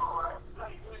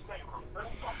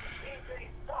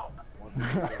 Once he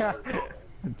get that work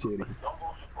in, Titty.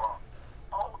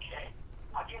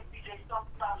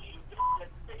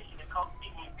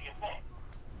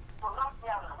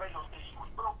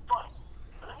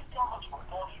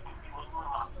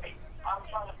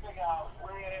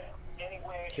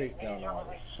 chase down all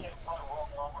this.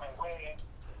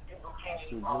 That's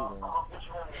too blue, man.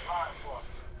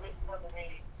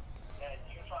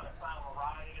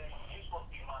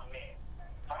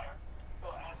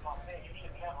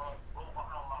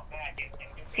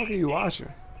 Fuck are you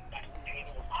watching?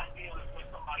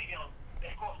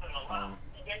 Um,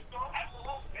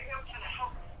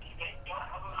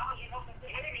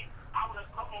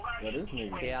 yeah, this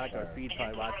nigga is Chaotic or trash. Speed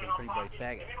probably watching Pretty Boy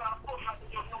Faggot.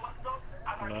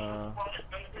 Nah,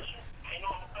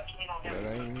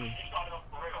 that ain't me.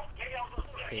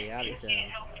 Chaotic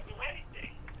then.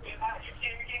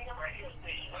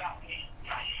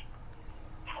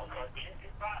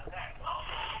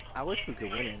 I wish we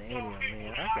could win in Anium,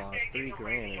 man. I've lost $3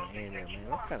 grand in Anium,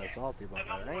 man. I'm kind of salty about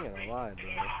that. I ain't gonna lie,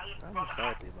 bro. I'm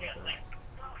salty about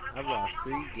that. I've lost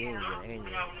 3 games at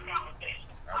Anium.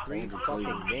 I 3 told you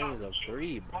fucking Cleveland. games of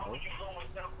 3, bro.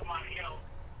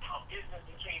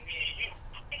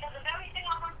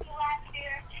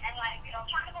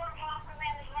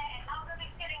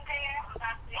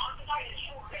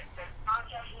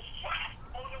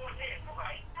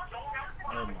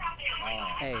 Oh my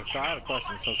god. Hey, so I have a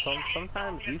question. So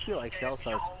sometimes do you feel like Shell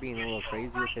starts being a little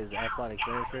crazy with his athletic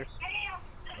finisher?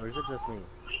 Or is it just me?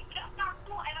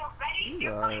 He's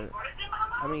alright.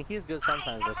 I mean, he's good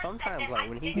sometimes, but sometimes, like,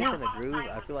 when he gets in a groove,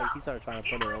 I feel like he starts trying to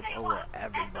put it up over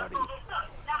everybody.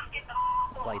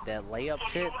 Like, that layup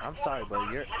shit, I'm sorry,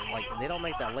 but you're, like, they don't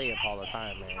make that layup all the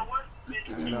time,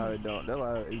 man. No, they don't. That's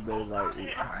why it's better like.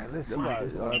 Alright, let's That's see what why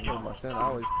this I thing told is. my son I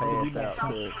always Good to be pass back, out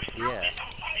son. because Yeah,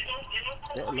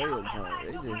 that layup joint,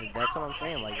 they just that's what I'm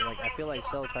saying. Like I feel like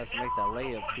Shell tries to make that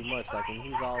layup too much. Like, when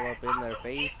he's all up in their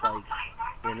face, like,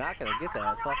 you're not gonna get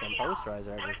that fucking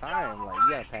posterizer every time. Like, you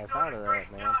gotta pass out of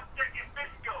that, man.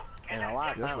 And a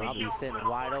lot of that's time what I'll I be do. sitting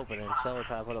wide open and Shell will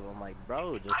try to put up. I'm like,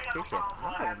 bro, just kick it.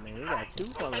 No, man, you got 2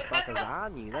 motherfuckers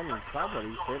on you. That means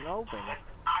somebody's sitting open.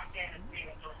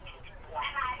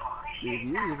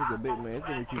 Usually if it's a big man, it's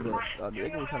gonna be people. They're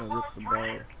gonna be trying to rip the ball,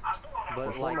 or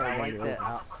But like, I somebody gonna be like that.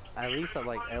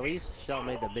 open. At least Shell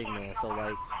made the big man. So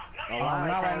like, a lot of Not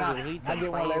right times now. when he I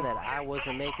get one complained later. that I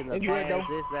wasn't making the It's good though. pass,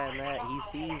 this, that, and that, he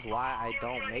sees why I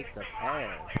don't make the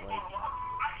pass. Like,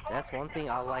 that's one thing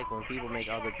I like when people make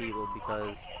other people,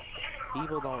 because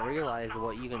people don't realize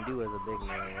what you can do as a big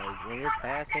man. Like, when your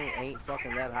passing ain't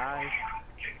fucking that high,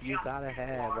 you gotta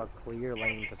have a clear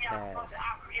lane to pass.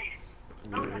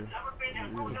 Yeah,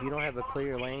 yeah. If you don't have a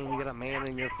clear lane, you got a man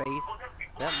in your face,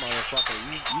 that motherfucker,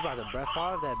 you about to Brett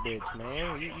Favre that bitch,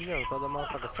 man. You gotta throw the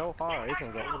motherfucker so hard, it's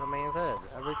gonna go over the man's head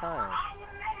every time.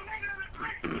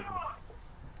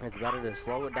 It's better to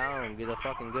slow it down and get a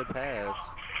fucking good pass.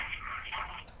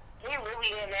 He really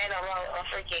didn't add a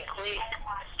freaking click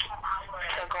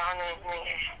to grown ass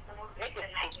niggas. Get the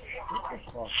fuck out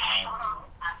of here.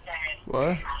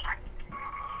 What?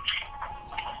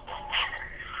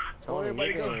 Where Tony, your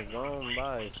everybody go? game is going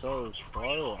by so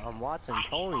slow. I'm watching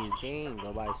Tony's game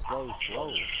go by slow.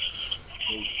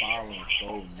 They fouling so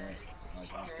much.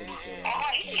 Like, I'm pretty sure that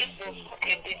was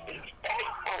taken to the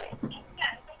foul foul. And then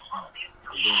I got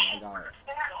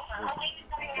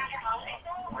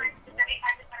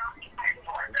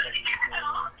freaking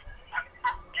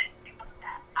what the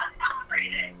fuck is his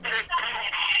name? Nigga named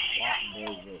Swap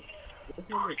Davis. This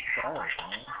nigga's trash,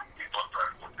 man.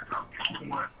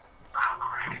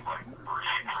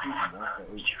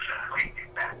 He's shooting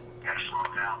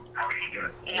 1 for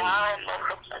 8. Nah,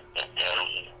 motherfucking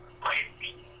day.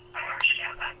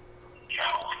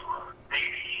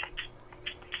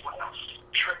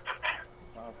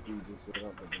 How speed this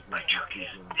keep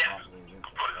getting dropped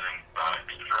eventually.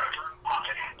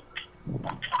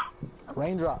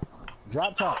 Raindrop.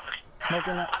 Drop top.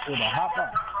 Smoking up with a hot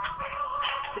pot.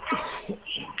 So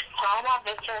I'm off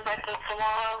this breakfast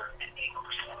tomorrow.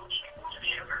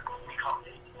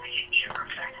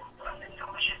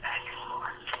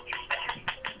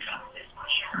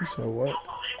 You said what?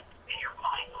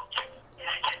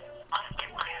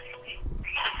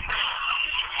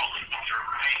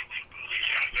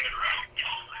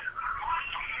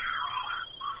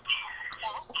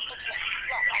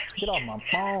 Get off my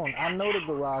phone. I know the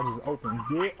garage is open.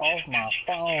 Get off my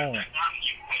phone.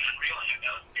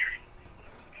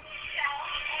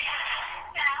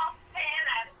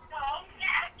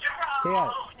 Stay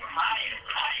out.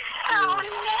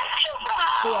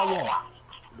 Stay out one.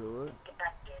 Do it.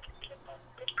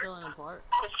 Chilling apart.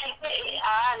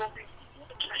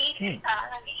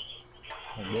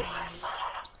 Okay.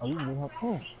 Oh, you can bring her.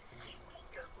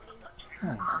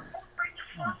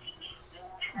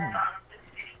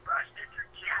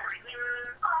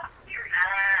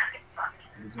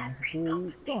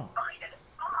 Oh.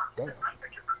 Damn.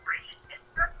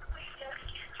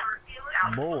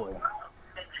 Boy.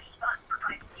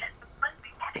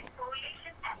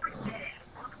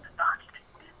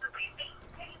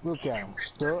 Look at him.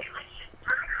 Stuck.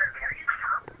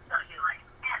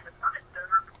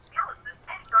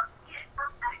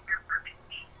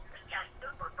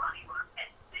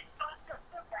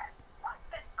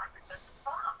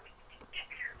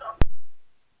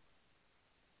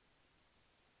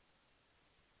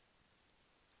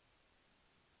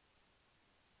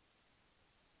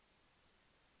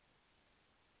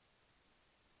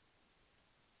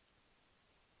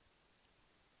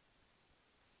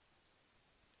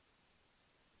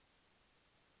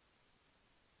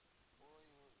 Boy,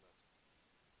 you was nothing.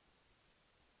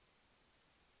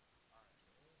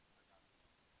 Alright, man. I got it.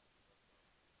 Let's go.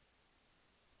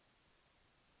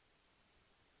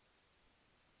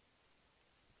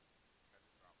 Had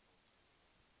to drop 14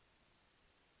 points.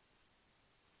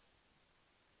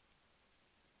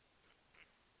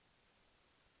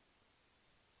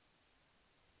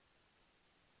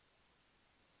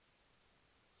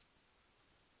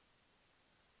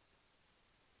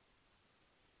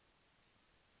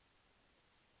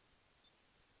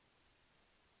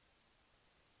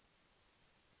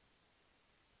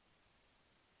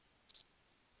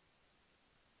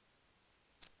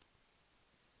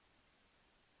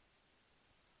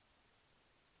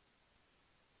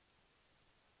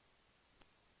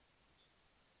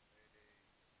 Hey.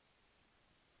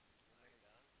 Are you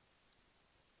done?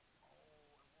 Oh, it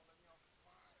won't let me off the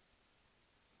spot.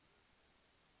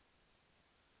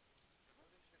 Bro,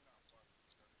 this shit not fun.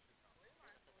 Bro, this shit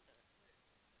not fun.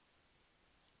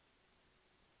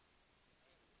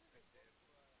 They dead for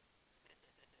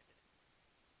real.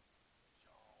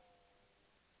 Yo.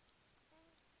 Damn, it won't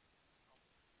let me off the spot.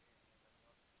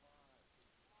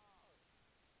 Fuck.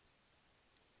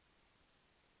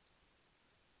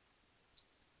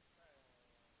 Man.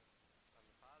 On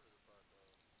the positive part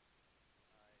though,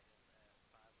 I am at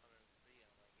 503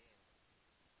 on my game.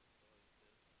 It's always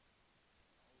good.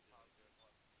 Only Feeling positive good.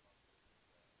 part for me is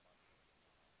that my court is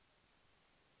not out.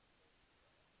 So that's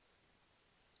great.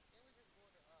 Can we just go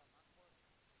to my court and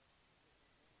play some games?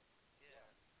 Yeah,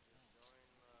 Yeah.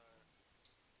 just join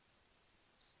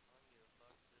I don't give a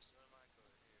fuck. Just join my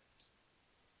court here.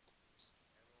 Everyone's friends with me, so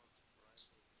join my court,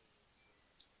 join.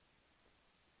 Alright,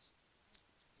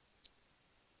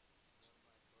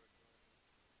 I'm in my court.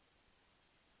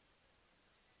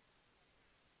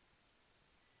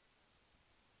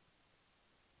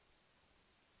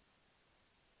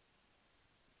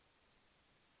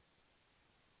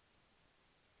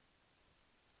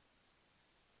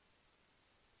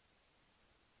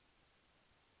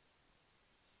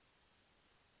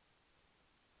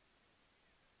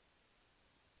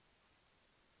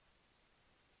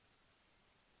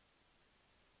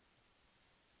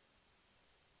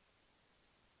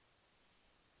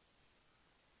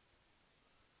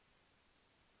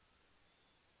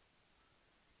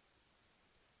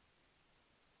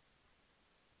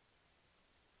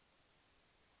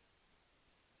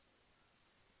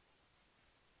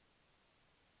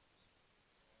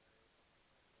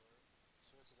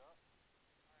 Switch it up.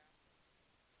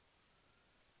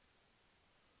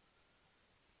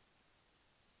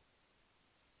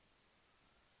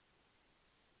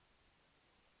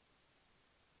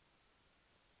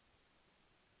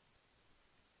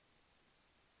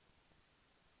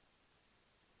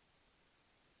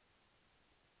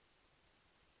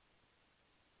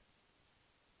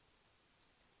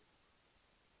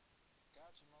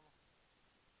 Got you, mama.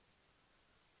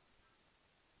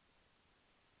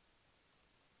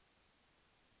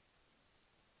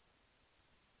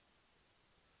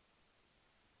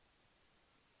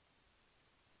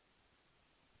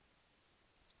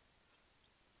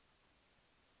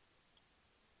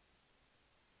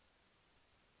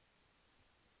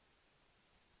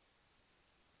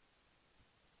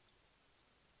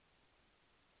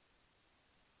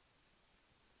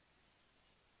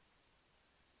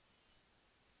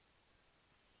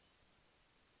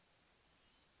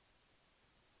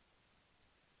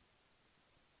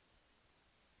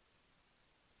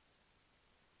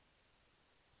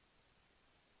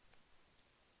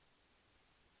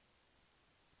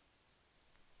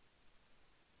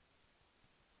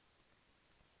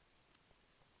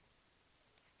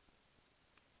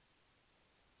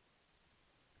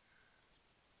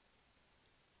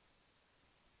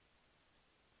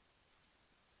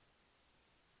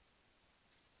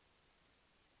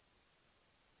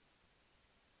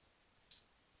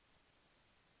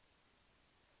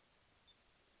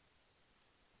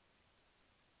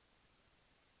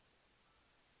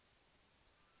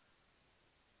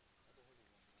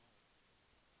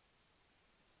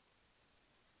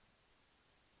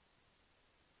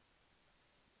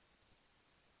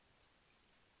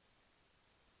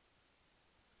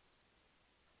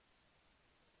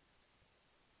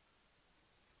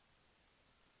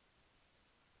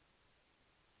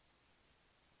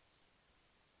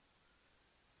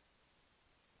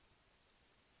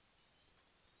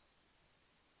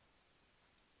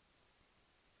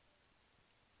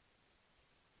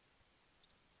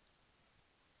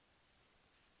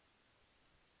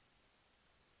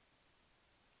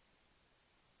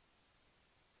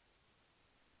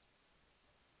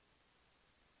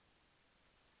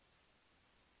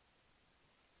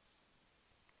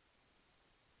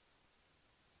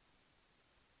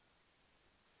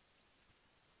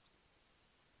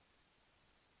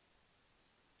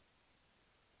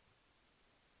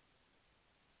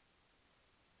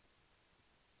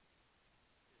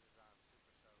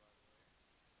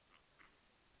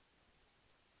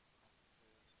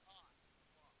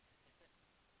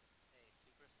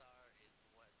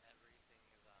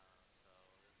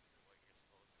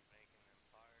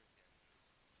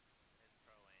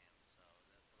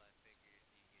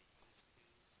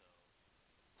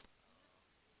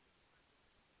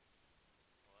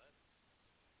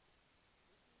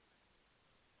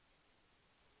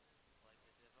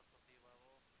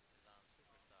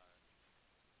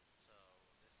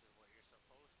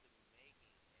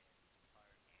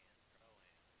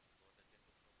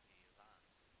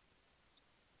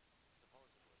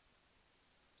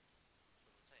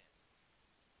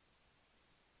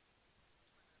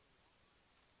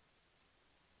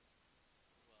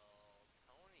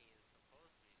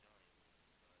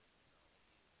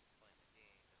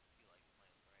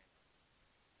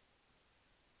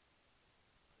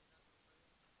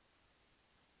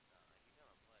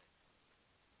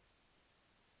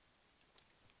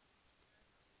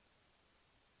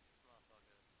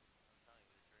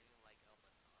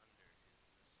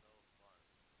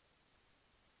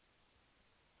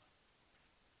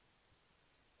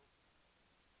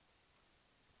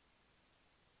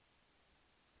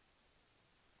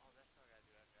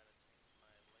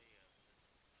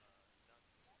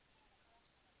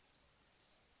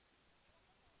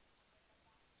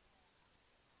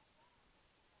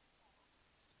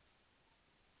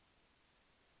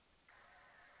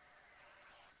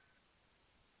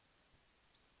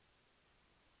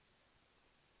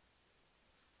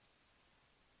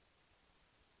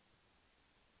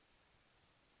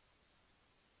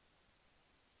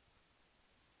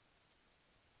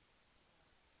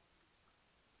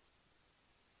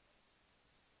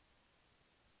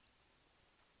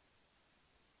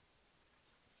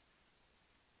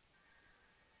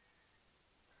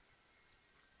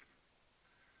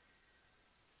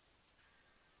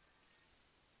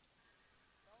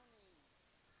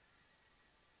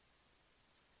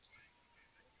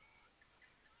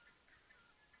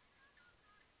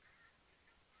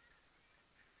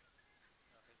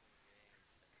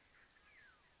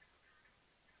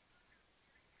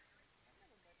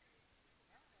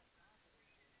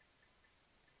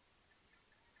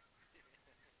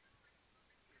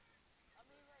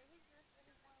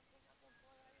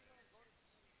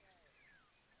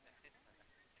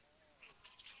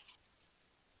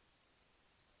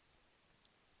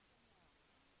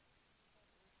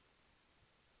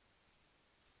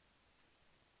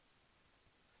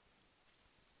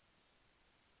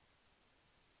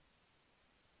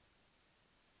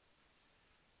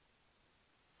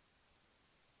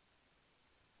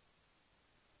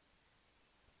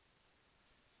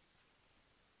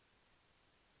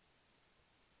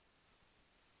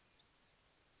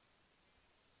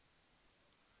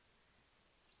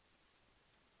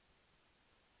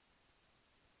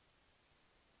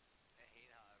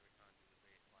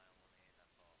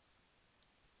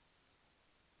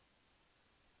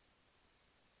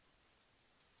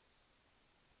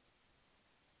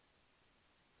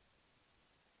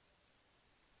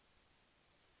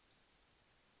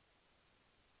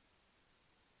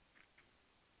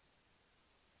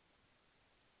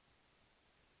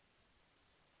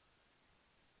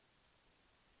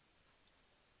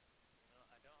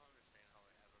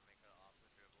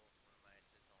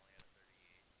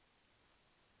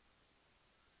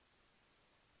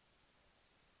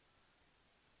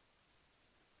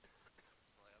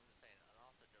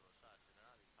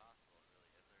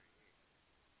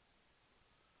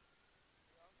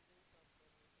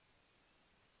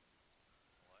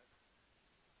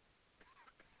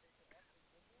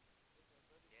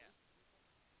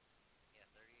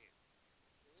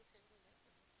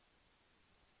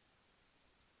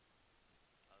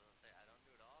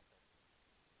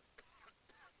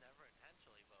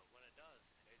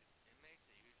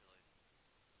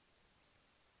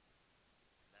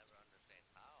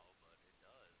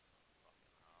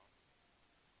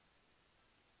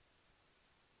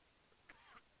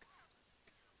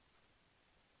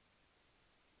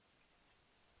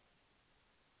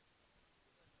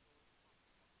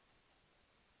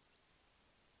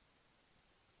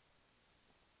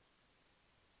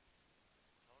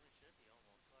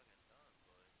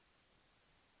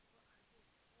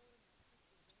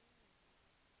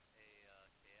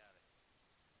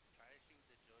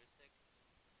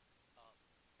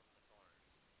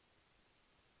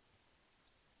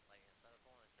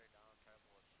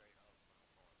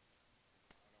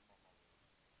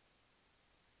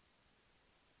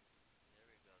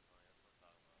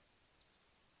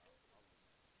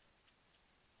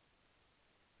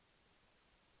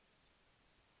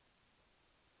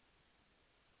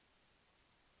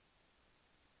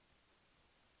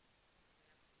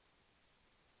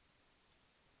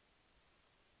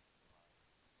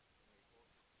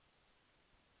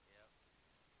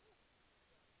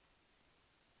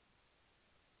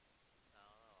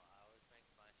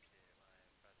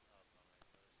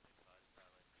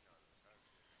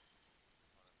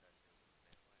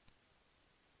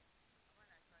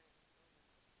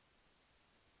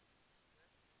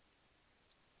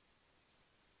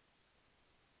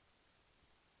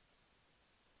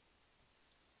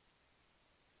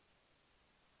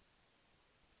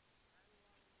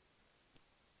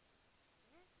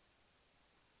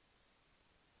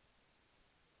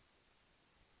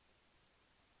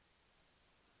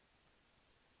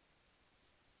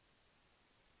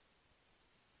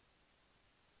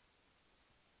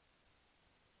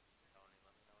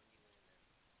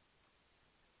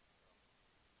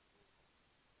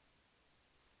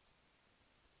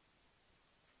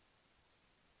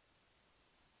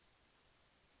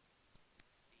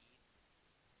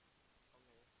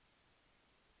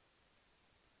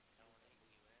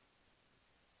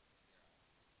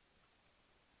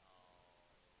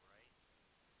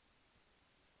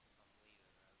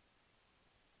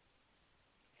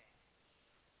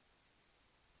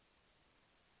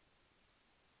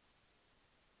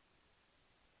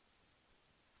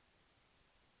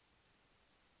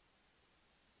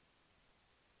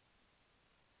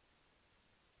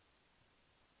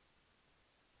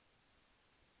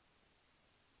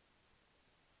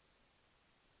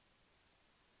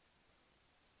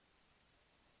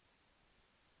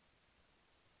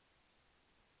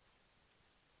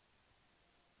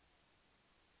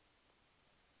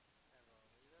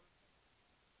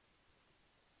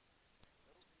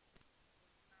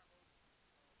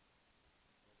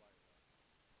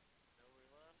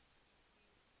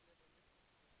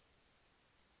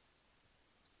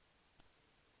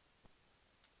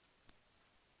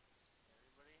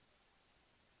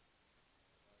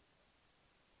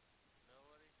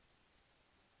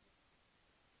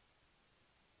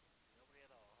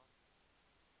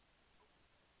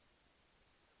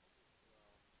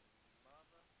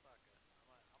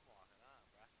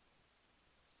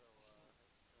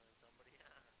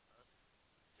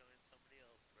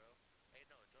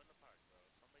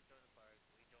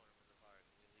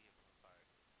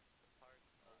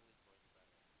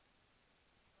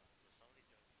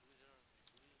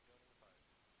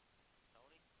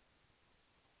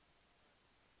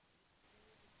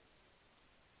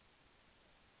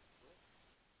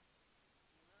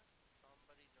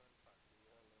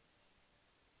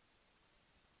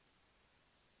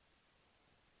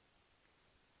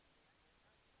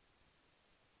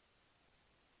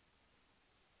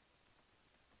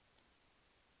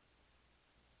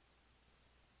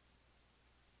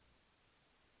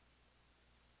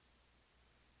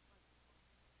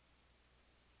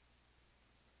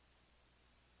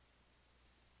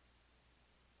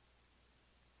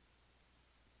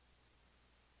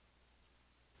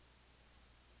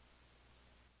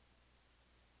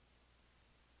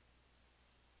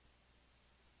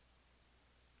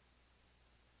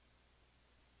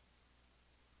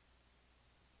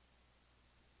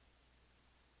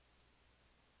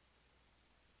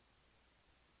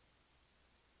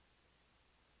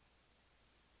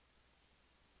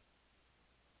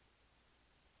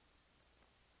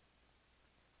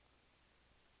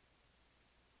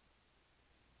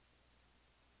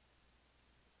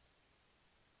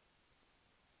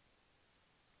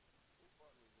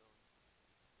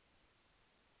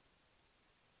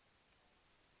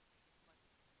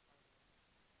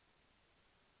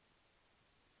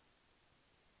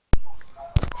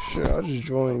 Shit, I just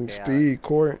joined chaotic. Speed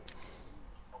Court.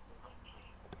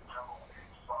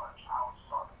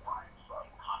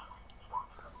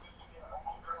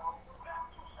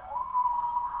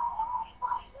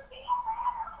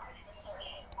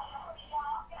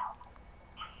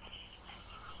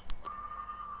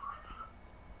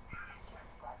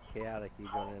 Chaotic, you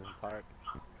joining in the park?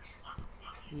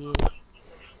 Yeah.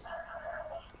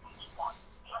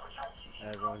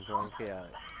 Everyone join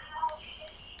chaotic.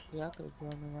 Yeah, I could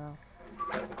join me now.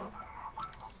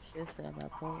 Shit, saying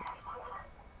that part.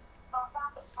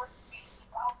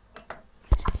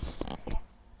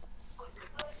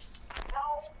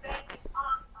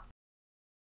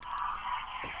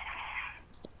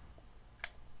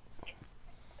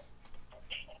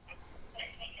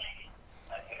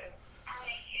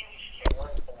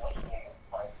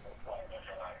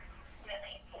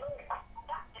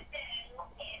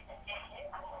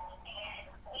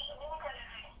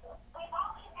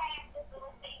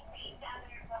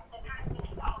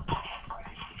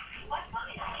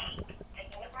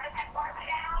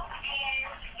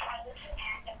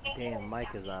 Damn, mic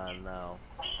is on now.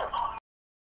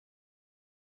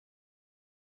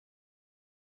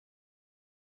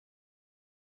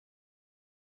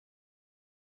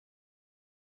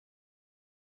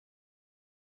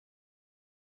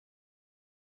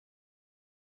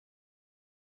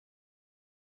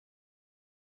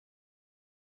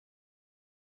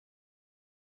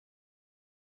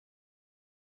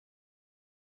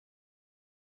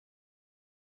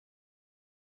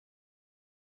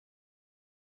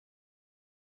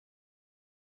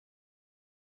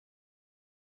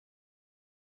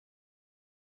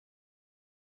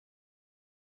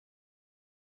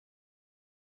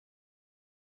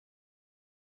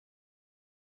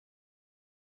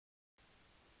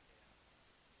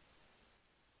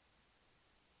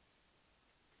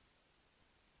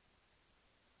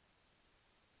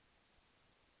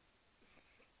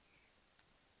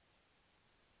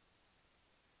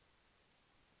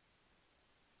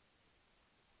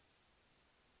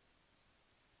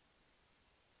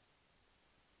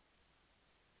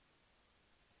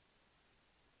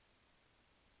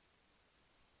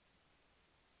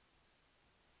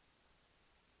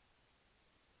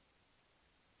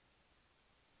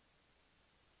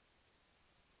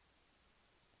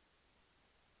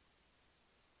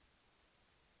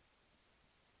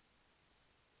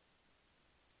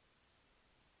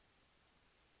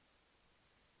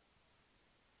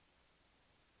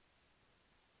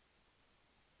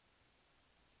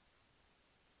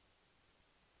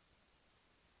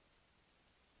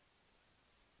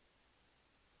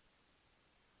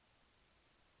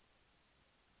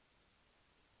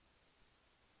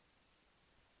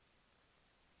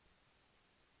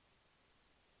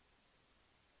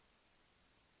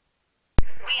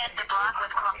 We at the block with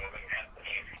Chloe.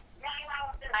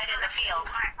 Right in the field.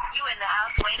 You in the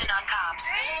house waiting on cops.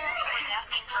 Was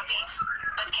asking for beef.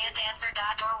 But can't answer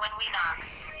that door when we knock.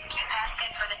 Keep asking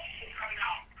for the...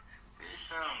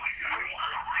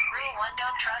 Rule 1,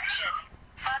 don't trust shit.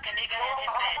 Fuck a nigga and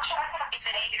his bitch. If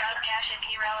it ain't about cash, it's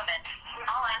irrelevant.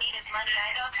 All I need is money,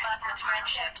 I don't fuck with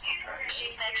friendships. She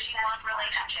said she want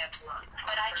relationships.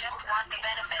 But I just want the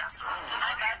benefits.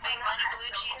 I'm about big money,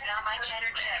 blue cheese, not my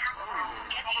cheddar chips.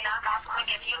 Get you knock off quick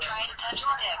if you try to touch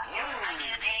the dip. I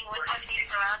can't hang with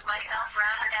pussies, surround myself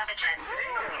round savages.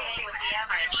 Hang with the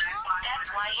average.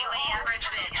 That's why you a average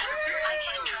bitch. I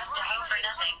can't trust a hoe for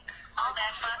nothing. All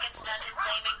that fucking stunting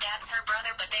claiming that's her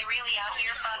brother, but they really out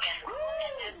here fucking.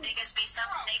 And as niggas be some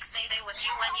snakes, say they with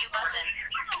you when you bussin'.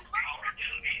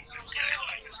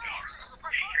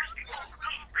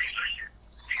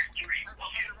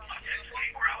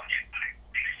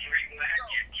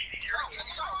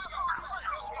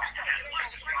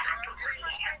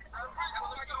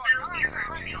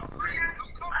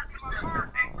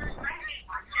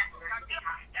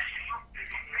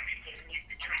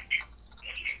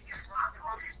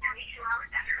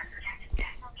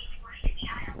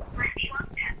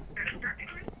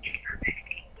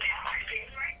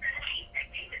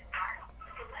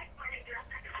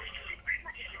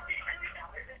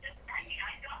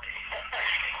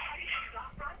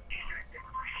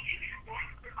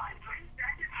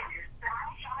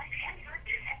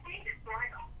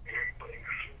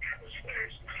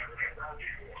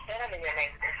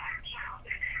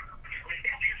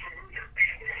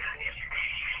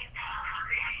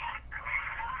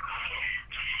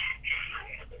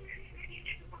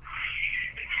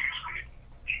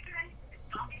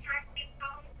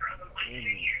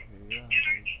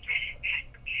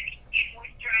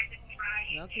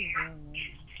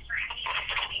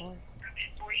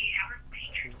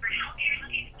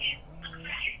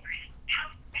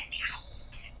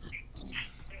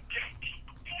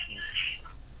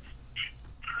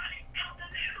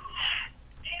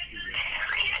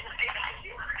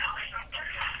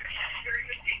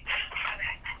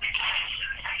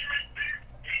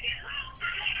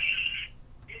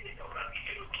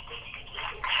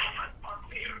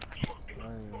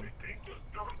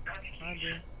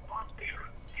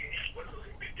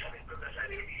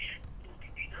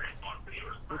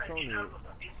 What Tony at? Oh,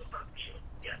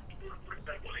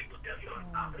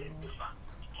 man.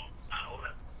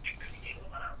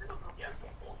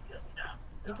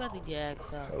 You about to get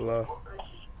asked out. Hello. Oh,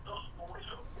 man.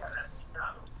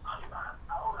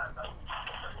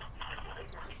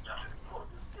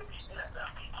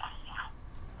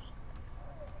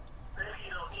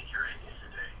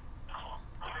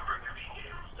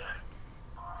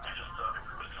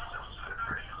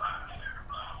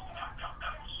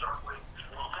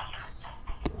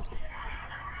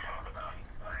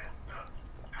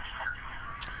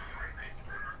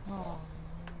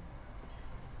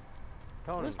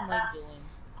 Tony. What's Mike doing?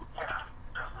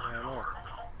 I don't know.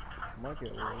 Mike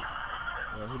at work.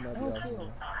 Well, he might be Oh, off shit.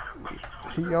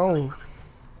 now. He on.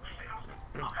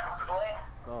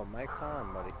 Oh, Mike's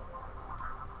on, buddy.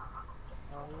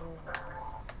 Oh, yeah.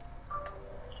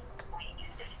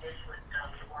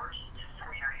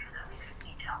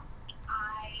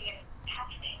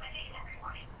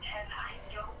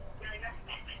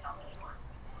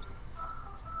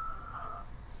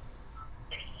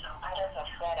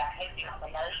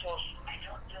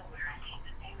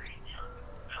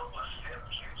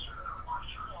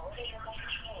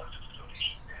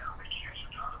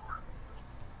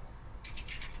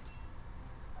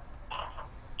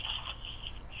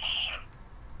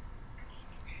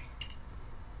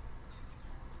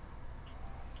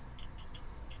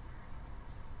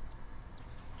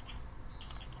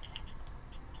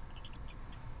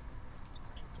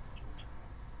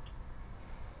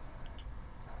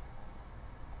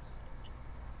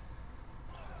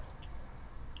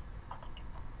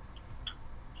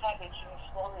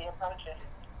 Slowly approaching.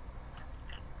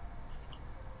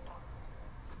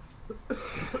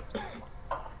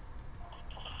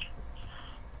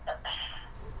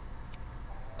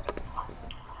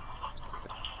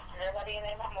 Everybody and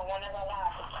their mama want to go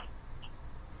live.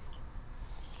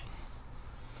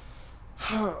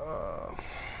 Hello.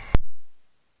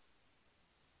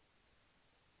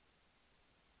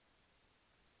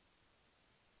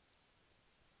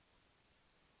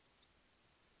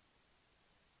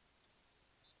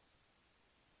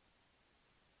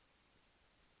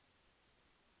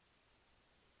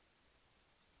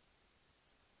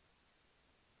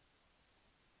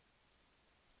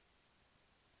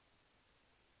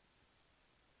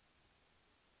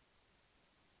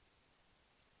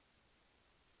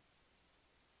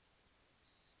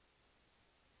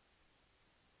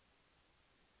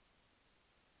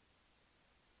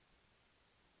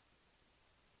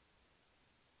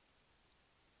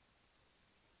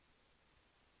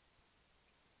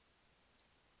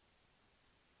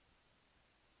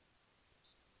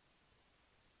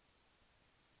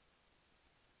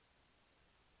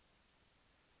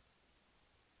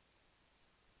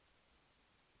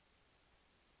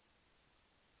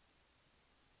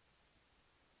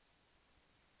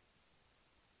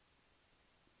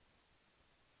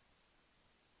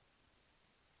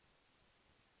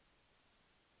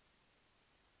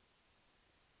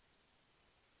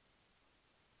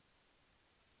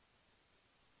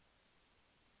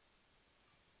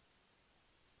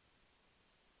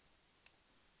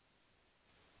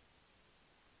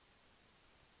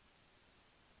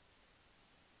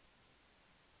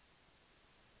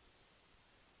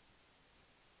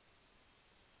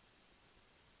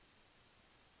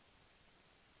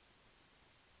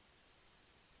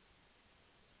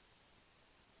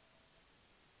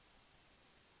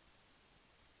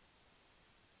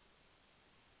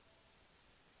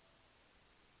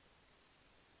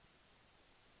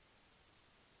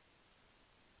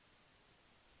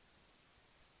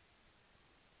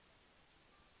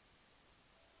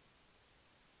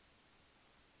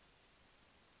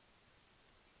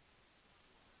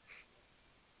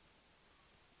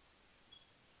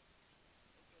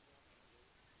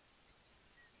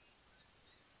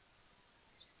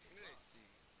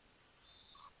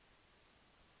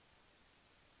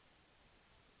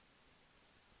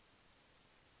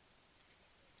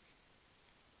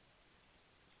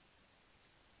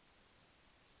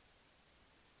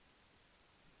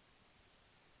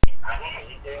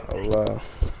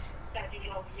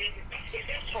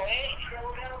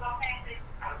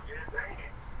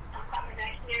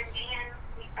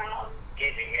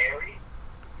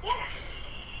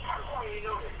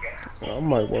 I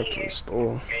might walk to the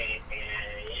store.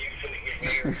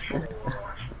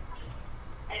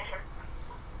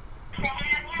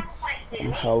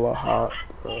 I'm hella hot,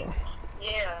 bro.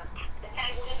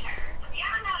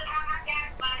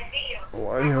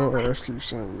 Why your ass keep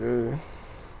saying yeah?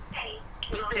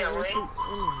 Because I keep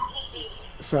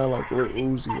saying Sound like Lil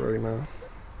Uzi right now.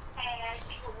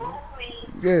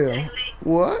 it. Yeah.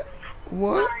 What?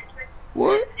 What?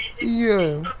 What?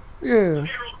 Yeah. Yeah.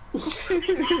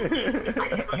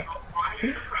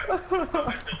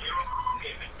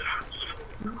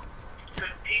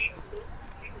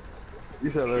 You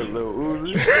said little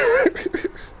Uzi?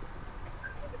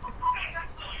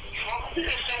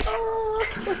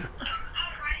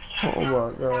 Oh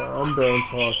my god, I'm done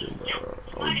talking, bro.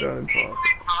 I'm done talking.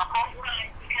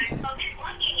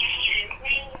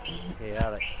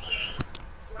 Chaotic.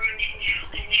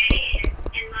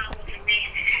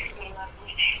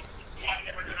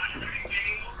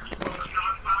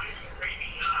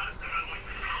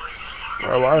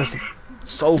 Bro, why is it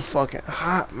so fucking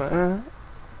hot, man?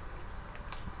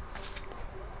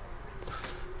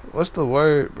 What's the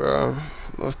word, bro?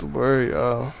 What's the word,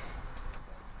 y'all?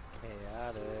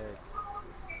 Chaotic.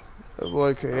 That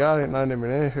boy Chaotic not even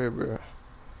in here, bro.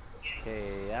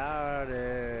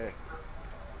 Chaotic.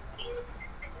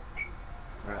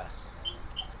 Bruh.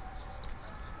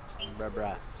 Bruh,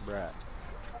 bruh, bruh.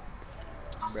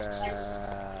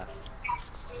 Bruh.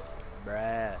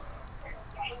 Bruh.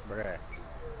 Bruh.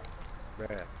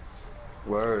 Bruh.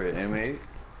 Word, M8.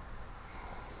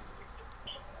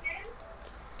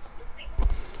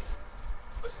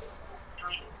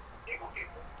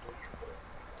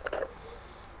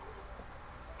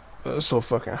 It's so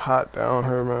fucking hot down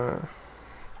here, man.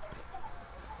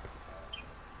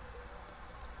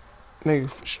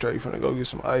 Nigga straight finna go get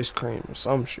some ice cream or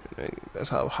some shit, nigga. That's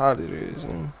how hot it is,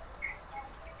 man.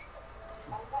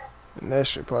 And that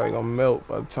shit probably gonna melt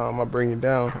by the time I bring it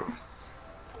down here.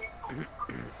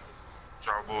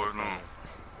 Y'all boys Okay. know.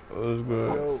 It was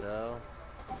good. Yo, So,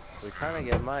 we're trying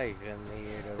to get Mike in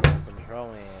here to run some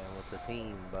pro-am with the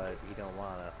team, but he don't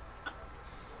wanna.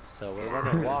 So we're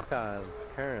running walk-ons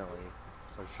currently.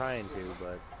 We're trying to,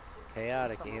 but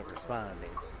Chaotic ain't responding.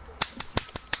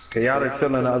 Chaotic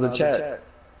still in the other chat.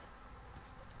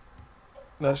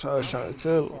 That's how I was trying to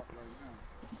tell him.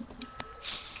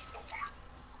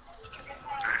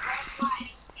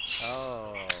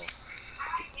 Oh.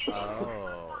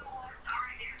 Oh.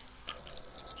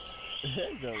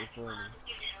 that joke was funny.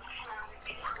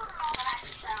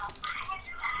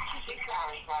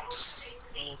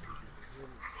 I want some people to hear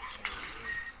me.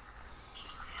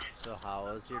 So how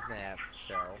was your nap,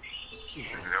 Shell?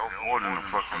 That was more than a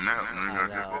fucking nap, I nigga.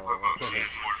 That was know. like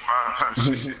 10:45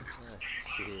 shit.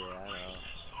 Shit, I know.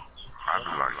 I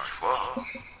be like, fuck.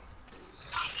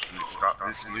 Nigga, stop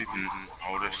this sleeping,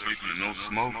 all that sleeping and no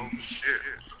smoking. Shit.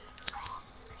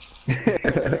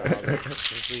 All that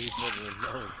sleeping and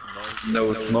no smoking.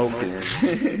 No smoking.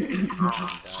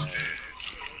 Oh, Dang. shit.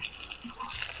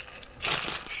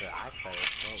 Shit, I try to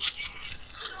smoke.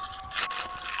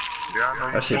 Yeah, I know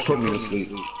you That shit smoking put me to too. sleep.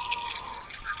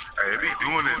 Hey, it be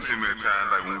doing that to me at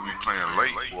times, like when we playing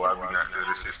late, boy, I be out there,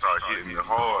 this shit start hitting me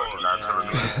hard, and I tell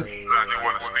them, like, they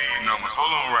want the speed numbers,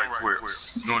 hold on right quick.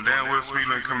 Knowing damn well speed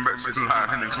ain't coming back to the line,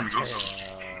 and then gonna go,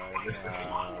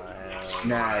 Hell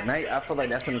Nah, no. at night I feel like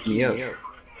that turns me up.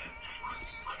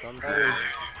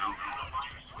 Sometimes.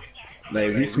 Like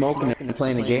if you smoking and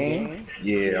playing a game,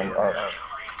 yeah, I'm up.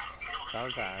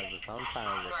 Sometimes, but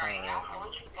sometimes it kind of.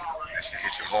 that shit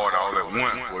hit you hard all at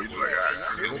once, boy, you be like,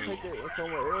 Go take it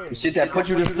somewhere The else. shit that put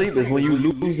you to sleep is when you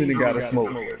losing and gotta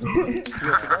smoke.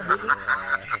 Yo, can y'all hear me?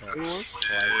 Anyone?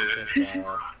 Like shit,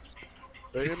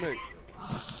 Hey, mate.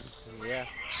 yeah,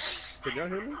 Can y'all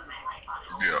hear me?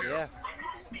 yeah. yeah.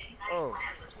 Oh,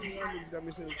 y'all niggas got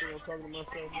me sitting there talking to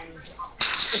myself, man.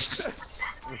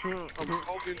 I'm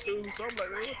smoking too, so I'm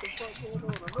like, man, what the fuck going on?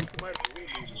 I know somebody can hear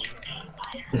me,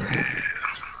 man.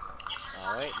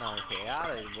 I'm waiting on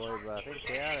Chaotic, boy, but I think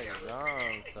Chaotic is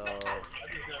gone, so I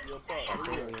just got your part. I Where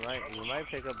think you at? we might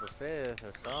pick up a fifth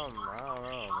or something. I don't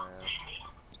know, man.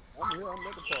 I'm here. I'm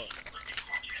at the park.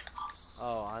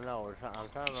 Oh, I know. I'm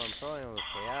trying to run pro with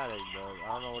Chaotic, but I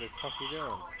don't know what the fuck he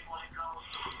doing.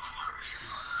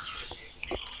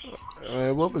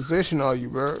 Man, what position are you,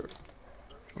 bro?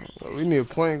 We need a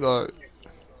point guard.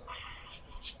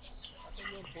 I can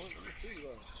run point. I'm a shooting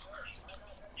guard.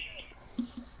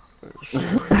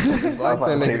 Shit. I was Invite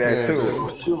that about to say nigga that then, too.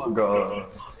 bro. Shooting guard. I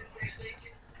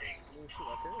mean, shit,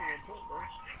 I can run point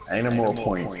though. Ain't no more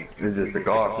point. It's just the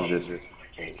guard position.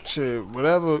 Shit,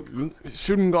 whatever.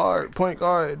 Shooting guard, point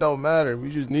guard, it don't matter. We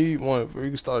just need one for we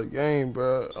can start a game,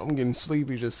 bro. I'm getting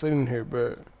sleepy just sitting here,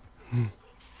 bro.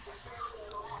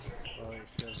 Oh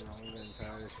shit, no, I'm getting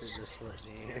tired of shit just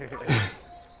sitting here. Big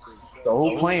So facts.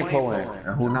 who playing Poland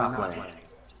and who not playing? I don't know.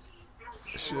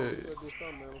 We Shit. gotta do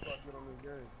something, man, before I get on this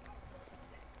game.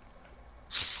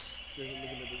 Just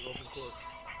looking at this open court.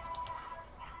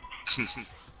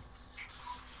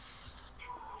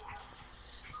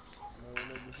 Somebody wanna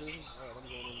make a decision? Alright, I'm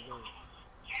going on the game.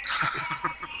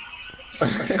 I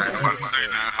ain't about to say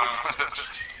But now.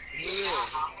 for real,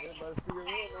 everybody still in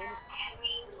on it.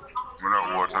 What up,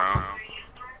 Wartown?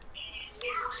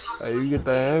 Hey, you get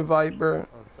that invite, bro? I'm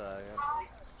sorry.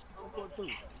 I'm court too.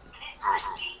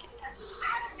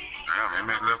 Damn, they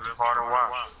made left the party. Why?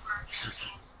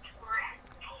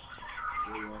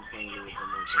 Where you want to send it from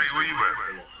there? Say, where you at?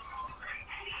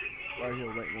 Right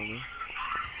here waiting on me.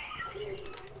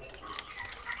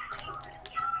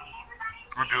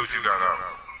 What dude you got out?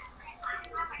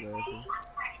 Slashing.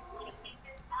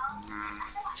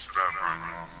 Should I bring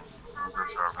him on? I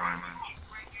guess I'll bring that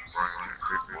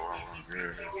big boy on.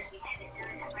 Yeah.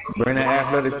 Bring that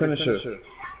athletic finisher. Yeah,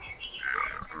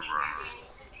 right.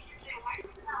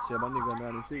 Shit, my nigga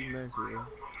 96 man, shit.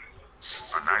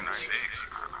 A 96.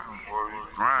 Boy, you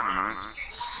grinding, man.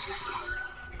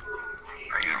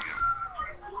 Damn.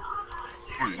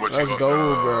 What you Let's up go,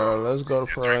 bro. Let's go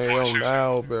to 3-point Pro shooter?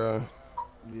 now, bro.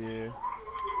 Yeah.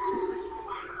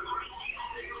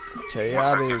 Once I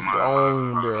Tayada get is my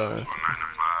gone, bro. 95,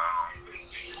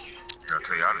 you gotta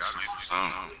tell y'all to sleep or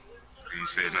something. He ain't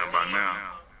said nothing about now.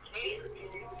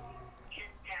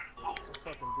 That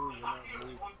fucking dude will not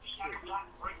move. Shit.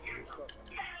 Get stuck on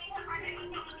me.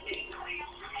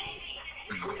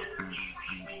 Which one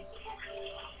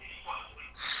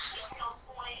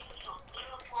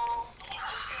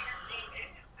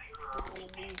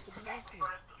will move to the next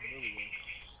one? There we go.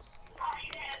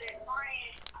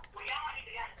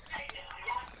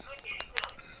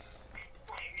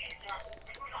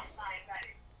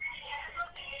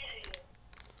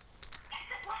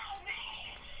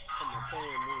 Come on,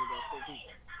 phone moving, got 4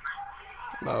 people.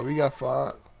 Nah, we got 5.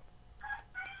 That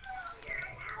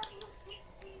shit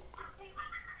be tripping me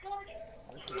out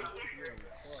in the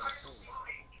car, the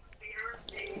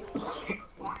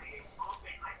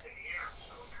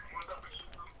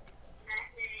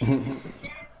phone.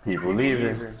 People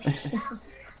leaving. What about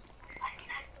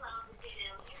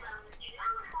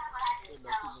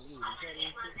people leaving? Try to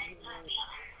shit, man.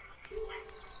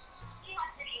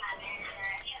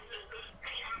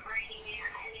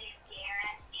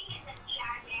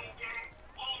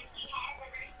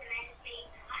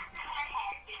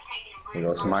 Here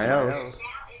goes somebody else.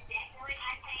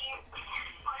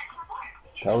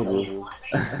 Told you.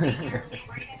 Let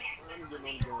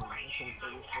me get on the game. I'm finna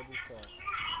play this for this time.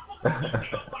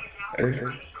 They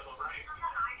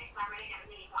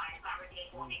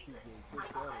keep getting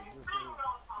kicked out or just ain't.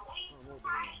 I don't know what the hell,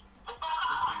 man.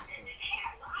 This shit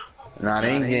is fun. Nah, they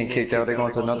ain't getting kicked out. They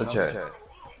going to another chat. Oh. I was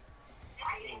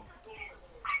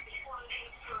just on them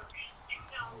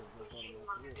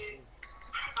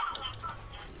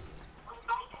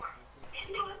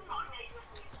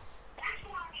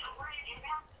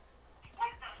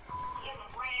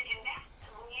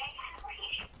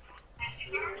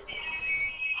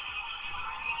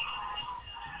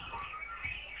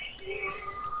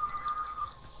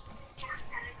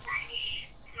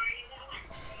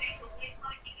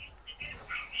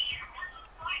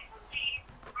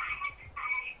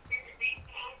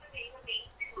after this,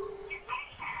 too.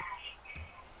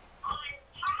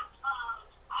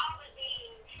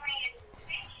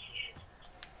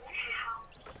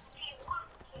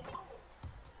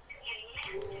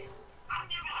 I'm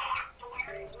finna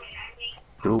see what that is.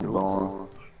 Dude gone.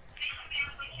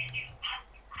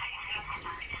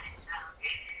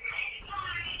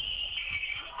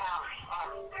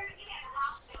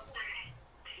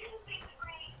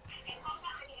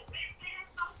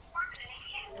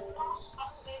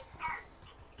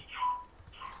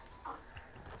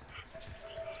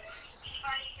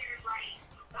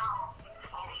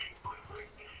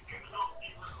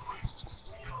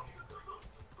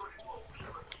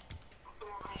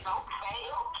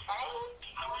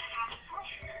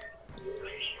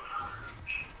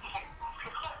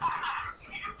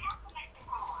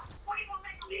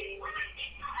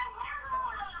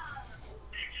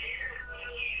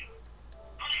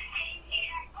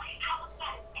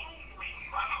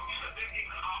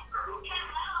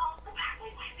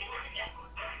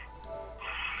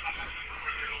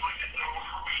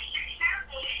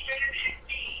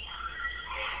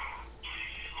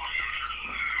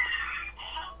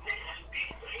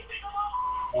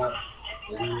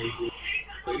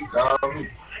 They called me.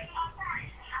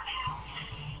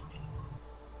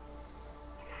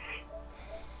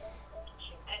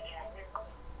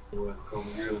 Come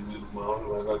get him this morning,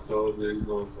 like I told you, you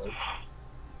know what I'm saying?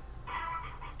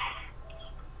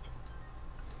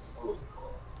 What was it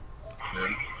called?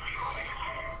 Yeah.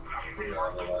 Yeah, I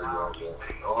know y'all got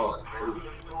some hard, too.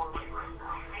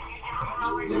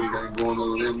 Everything going on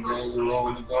in them games and wrong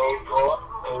with the dog squad.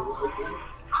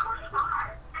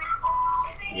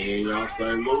 Yeah, y'all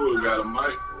St. Louis got a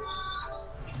mic.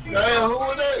 Damn, who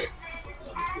was that?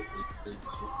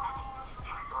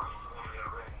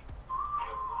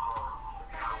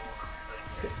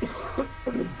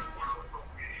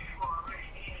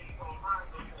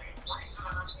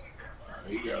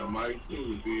 He got a mic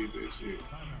too, did that shit.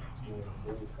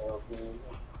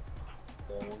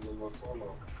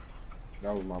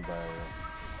 That was my bad.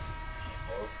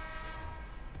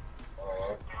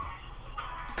 Alright.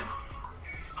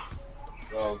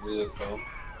 All good, Tom.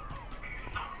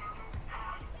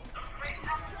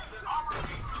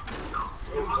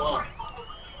 Wow.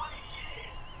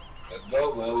 Let's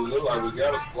go, man. We look like we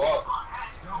got a squad.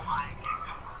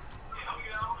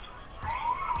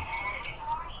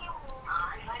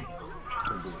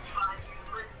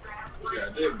 We got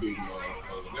that big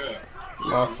motherfucker there.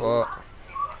 My fault.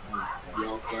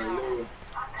 Y'all St. Louis.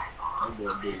 That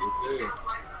boy big as hell.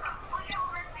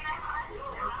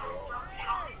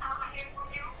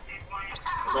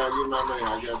 I gotta get my man. I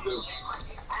got this.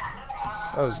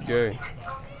 That was gay.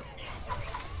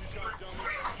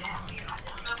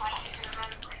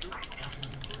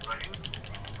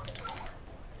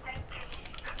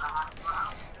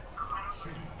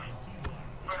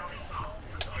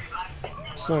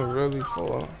 Son really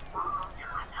full.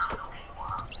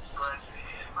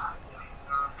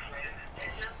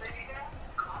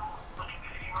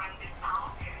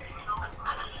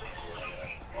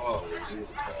 Oh, yeah.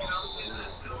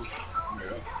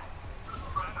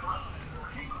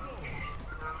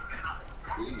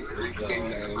 He king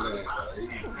down there.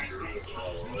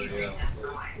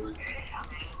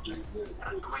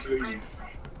 Sleep.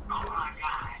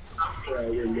 Yeah,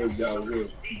 we look down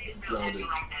with Sunday.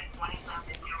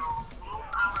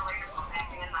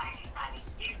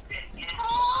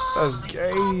 That's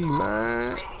gay,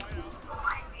 man.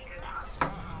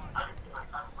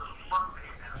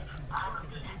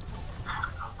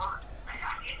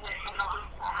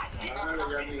 I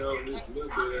got me a little bit of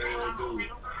that dude.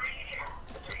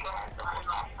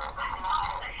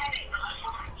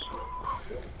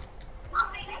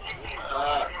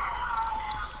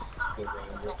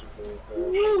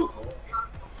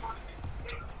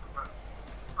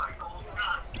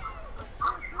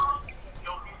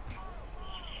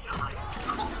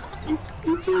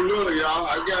 He too little, y'all.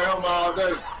 I got him all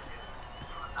day.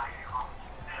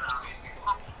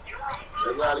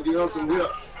 They gotta give us some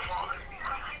help.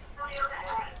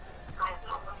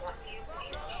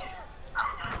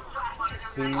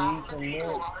 He needs some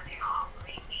milk.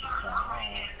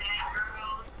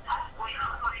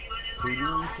 He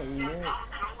needs some milk.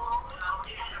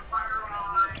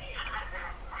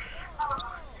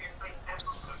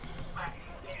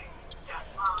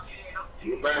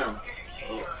 Bam.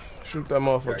 Shoot that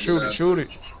motherfucker. Shoot it. Shoot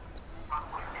it.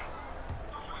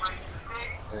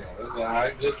 Man, that's all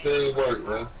right. Good teamwork,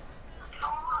 man.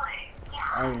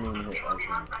 I ain't even hit that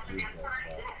thing.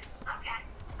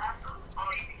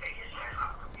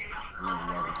 I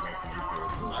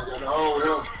got to hold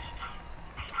him.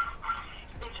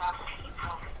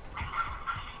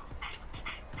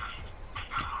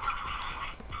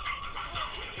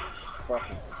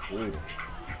 Fucking weird.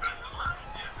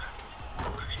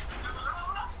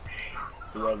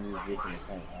 Whoever is getting the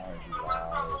point, I would be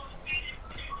loud.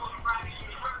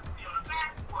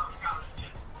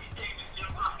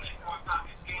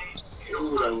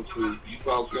 Ooh, that was too. You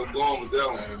probably kept going with that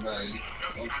one, man.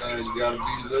 Sometimes you gotta be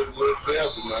a little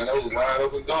selfish, man. That was wide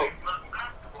open dog.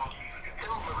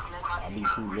 I be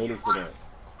too little for that.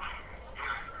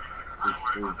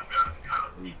 6'3".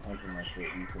 He punching my shit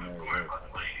each and every day.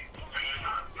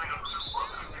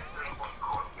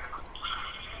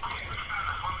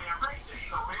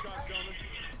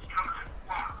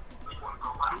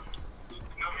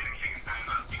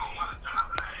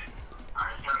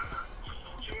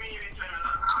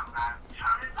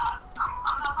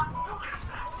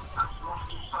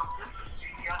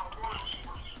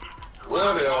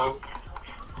 Well, they all.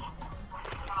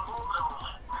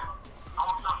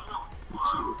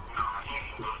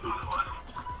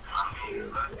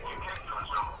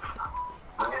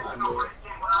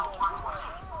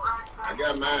 I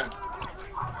got mine.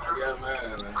 Man.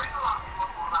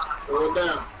 Throw it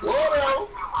down. Whoa,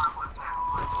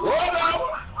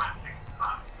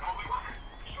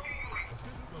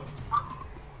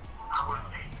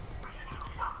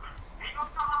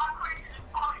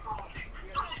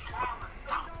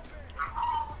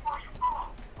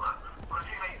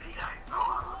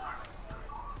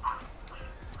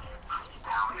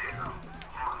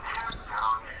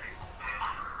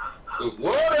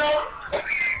 What else?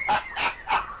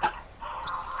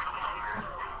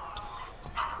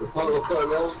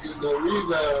 Don't get no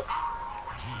rebound.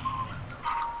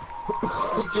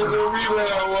 Get the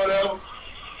rebound, whatever.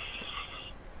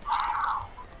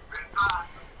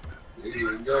 He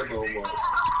ain't got no more.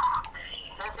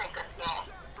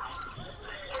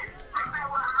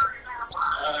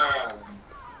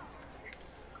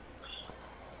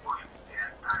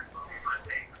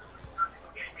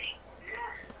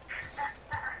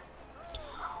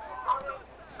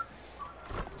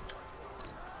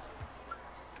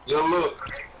 Yo, look.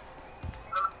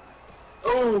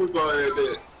 Oh, we go ahead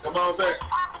there. Come on back.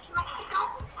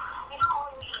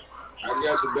 I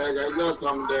got your back. Ain't nothing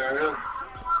coming down here.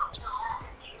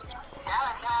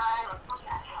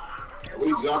 We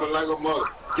jumping like a mother.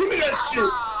 Give me that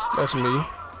shit. That's me.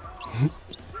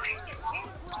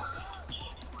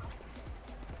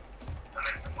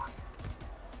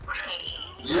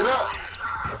 Get up.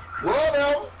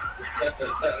 Whatever.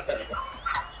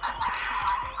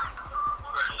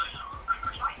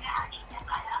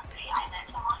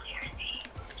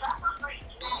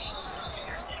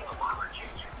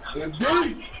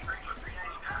 Indeed.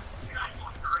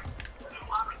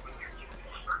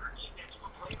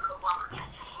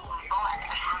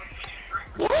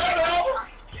 Whatever.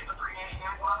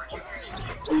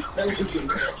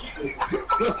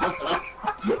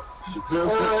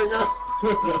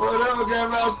 Whatever got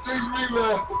about 6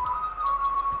 rebounds.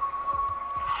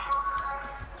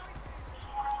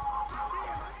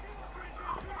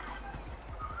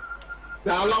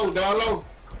 Down low, down low.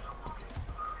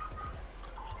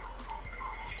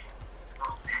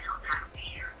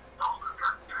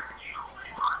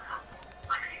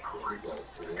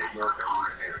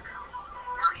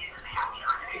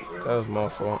 That was my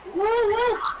fault.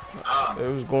 It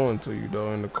was going to you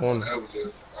though in the corner. That was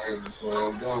just, I had to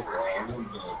slam dunk for all them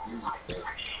dunks.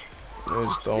 They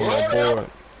just throwing my board.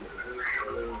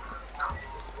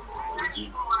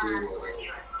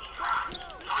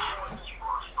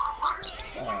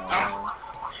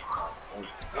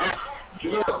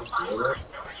 Get up, brother.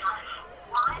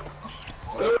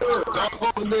 Don't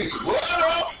hold me. What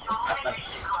up?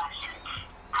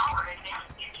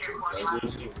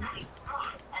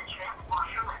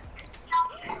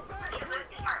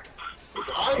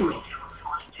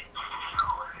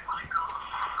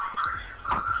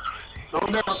 Throw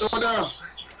it down, throw it down.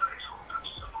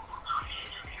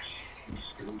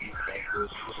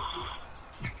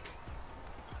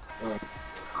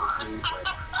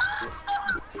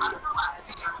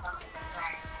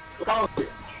 Come on.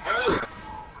 Hey.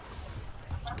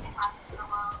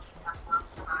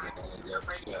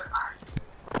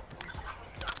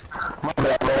 My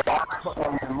bad, bro. Fuck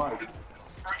on my mic.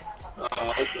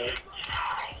 Okay.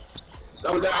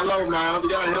 That was down low, man. You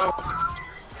got help.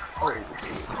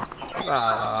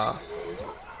 Ah.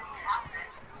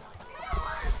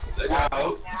 They got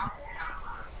hope.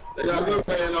 They got a good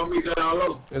man on me down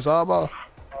low. It's all about.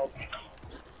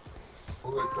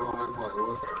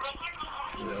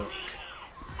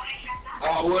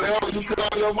 Whatever, you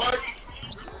cut on your mic?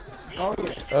 Oh,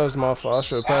 yeah. That was my fault. I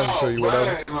should have passed it to you,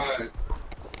 whatever. Man.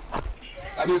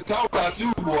 I didn't talk about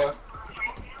you, boy.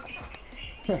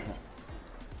 Yeah.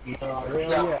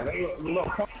 They look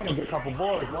funny to a couple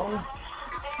boys, don't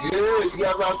Yeah, you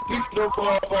got about 6 of them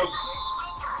motherfuckers.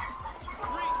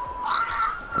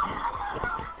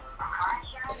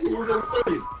 He was in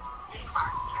 3.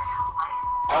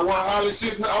 I want all this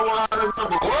shit. I want all this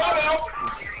number. What else?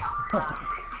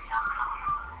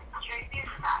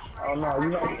 Oh no, you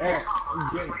got to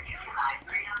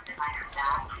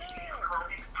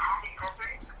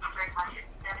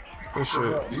Good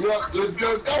shit. Yeah, let's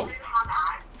go.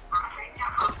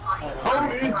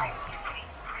 Homie.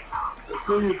 Let's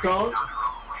see you, Tom.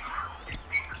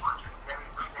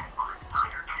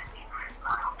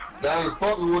 They ain't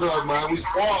fucking with us, man. We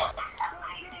squad.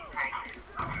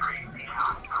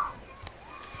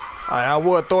 I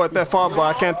would throw it that far, but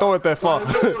I can't throw it that far.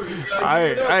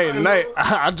 Hey, Nate,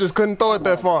 I just couldn't throw it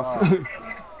that far.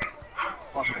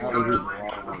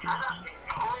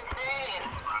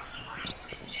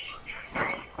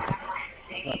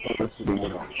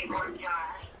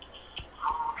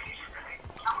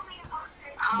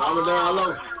 Mama down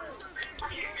low.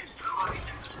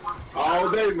 All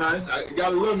day, man. I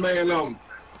got a little man on me.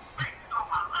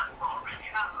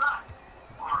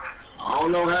 I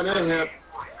don't know how that happened.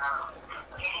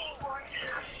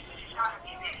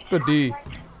 Good D.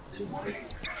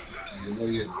 You know,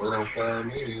 you don't find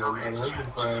me. You don't know how you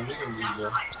can find me in these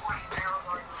guys.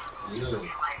 Yeah.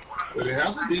 But it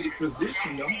has to be the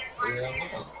position, though. Yeah, I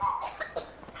know.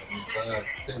 5,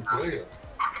 10 players.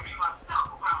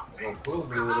 They don't put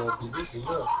me with a position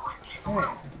left.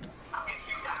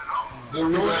 Good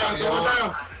rebound, go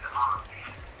down.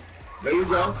 There you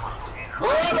go.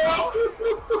 What up?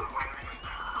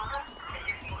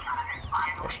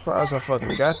 surprised I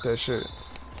fucking got that shit.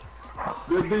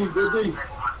 Good D, good D.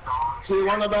 Shit,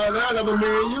 one about that, that was me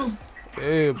and you.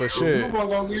 Yeah, but If you shit. weren't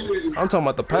gonna get it, I'm talking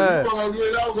about the if you weren't pads. gonna get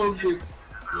it, I was gonna get it.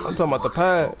 I'm talking about the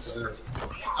pads.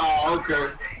 Oh,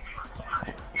 okay.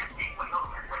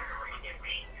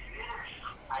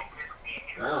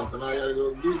 Damn, so now I gotta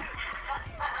go get it.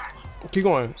 Keep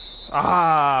going.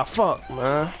 Ah, fuck,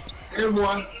 man.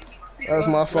 M1. That was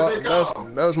my What fault. they call?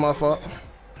 That was my fault.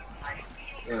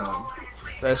 Yeah.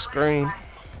 That screen.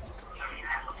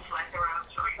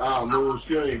 Ah, move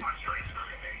screen.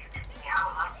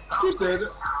 Get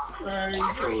that. Man, you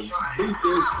go beat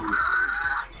that shit.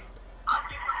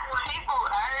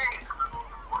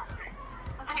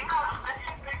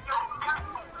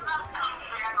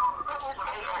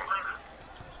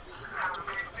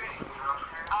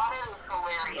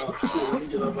 Oh, shit, let me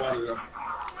get up out of there.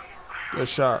 Good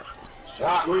shot.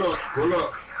 Ah, pull up, pull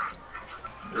up.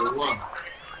 There one.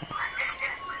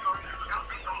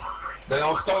 They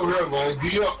don't stop here, man.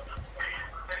 Be up.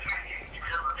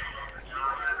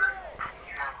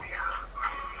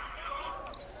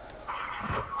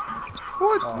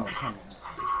 What? Oh, come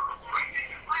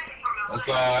That's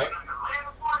all right.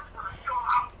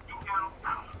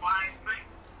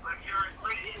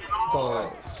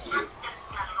 on. Shit.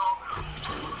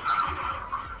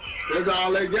 That's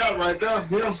all they got right there.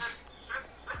 Yeah.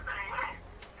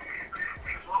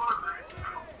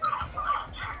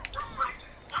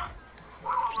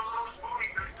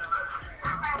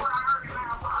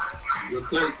 Good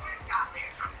take.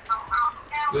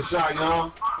 Good shot,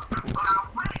 y'all.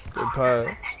 Good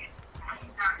pads.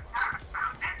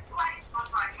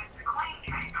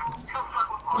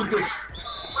 Look at this.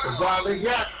 That's all they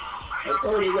got. I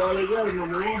told you that's all they got,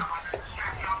 number one.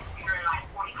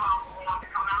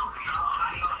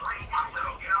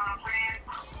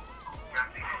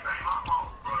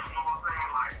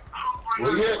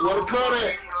 Well, yeah, what a cut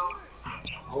at?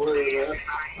 Don't worry about it.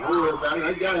 Don't worry about it.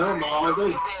 I got him all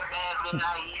day.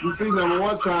 You see number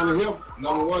one trying to help.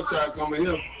 Number one trying to come and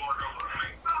help.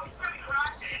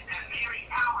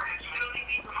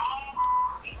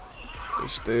 But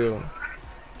still.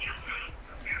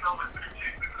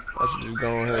 I should just go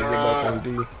ahead and get back on D.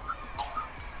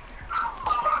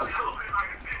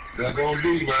 That's gonna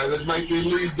be, man. Let's make this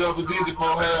lead double digit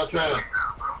for halftime.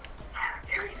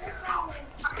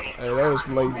 Hey, that was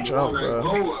late jump, bro.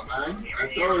 Going, man. I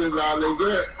told you that's all they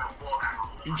got.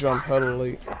 You jumped hella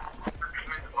late.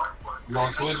 You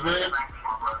want to switch, man?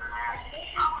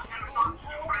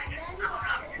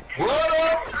 What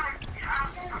up?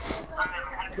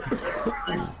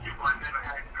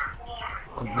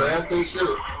 That's that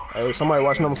shit. Hey, somebody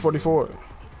watch number 44.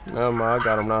 Never mind, I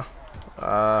got him now.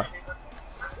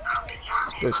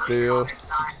 Good steal.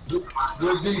 Good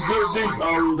D, good D.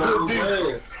 Oh, good D.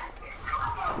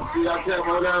 See, I kept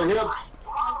her down here.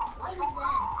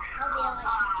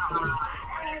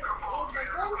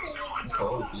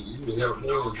 Oh, you would help me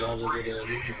if y'all look at that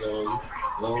music on.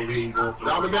 Long as he going for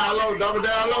double down low, double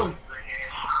down low.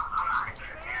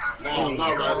 No,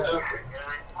 not right there.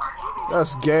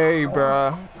 That's gay,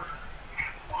 bruh.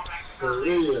 For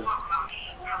real.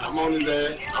 I'm on his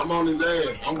ass. I'm on his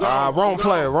ass. I'm gone. Wrong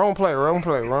player, wrong player, wrong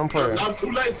player, wrong player. No,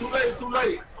 too late, too late, too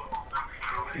late.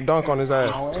 Dunk on his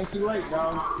ass. No, it ain't too late,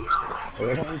 dog.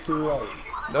 It ain't too late.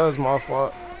 That was my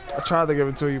fault. I tried to give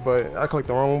it to you, but I clicked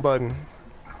the wrong button.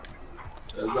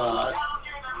 That's all right.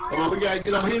 Come on, we gotta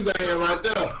get on his ass right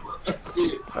there.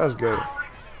 Shit. That's good.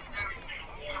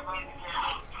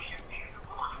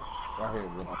 Right here,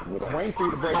 bro. Waiting for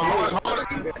you to break. Hold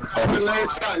it.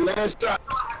 Last shot, last shot.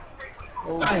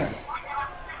 Oh, damn.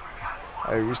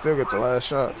 Hey, we still get the last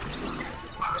shot.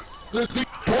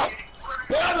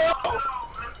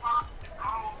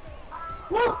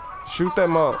 Shoot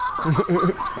them up.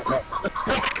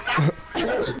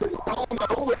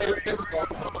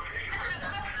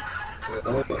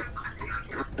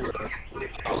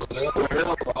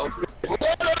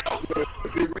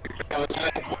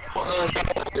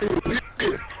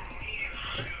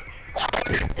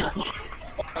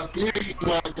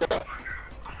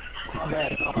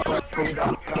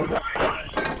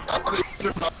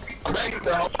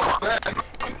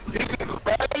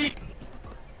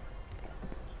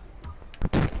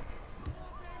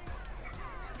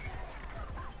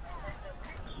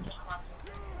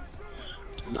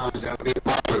 No, you gotta get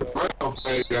my brown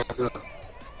fade out there.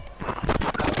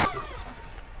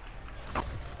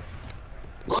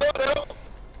 What up?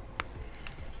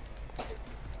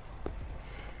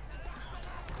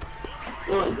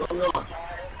 Go on.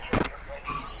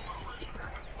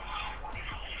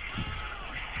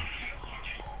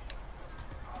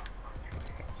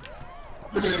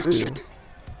 Look at this Still. shit.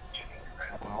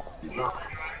 No,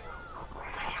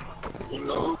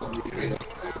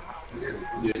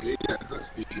 yeah, that's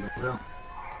speaking of them.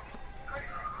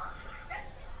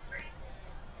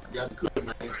 You got to cook,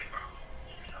 man.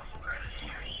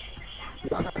 I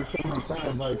got to show my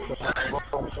time, like,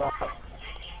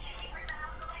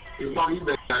 As long as you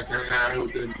back out here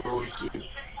with that bullshit.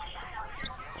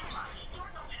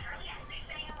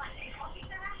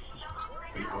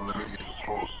 You gonna let me get the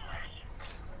phone.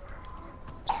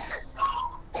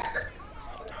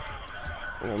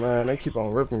 Oh, man, they keep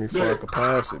on ripping me before I can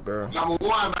pass it, bro. Number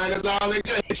one, man, that's all they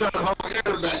get. They trying to hold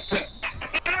everybody.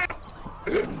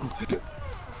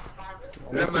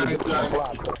 That man is trying to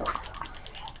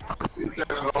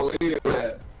hold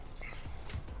everybody.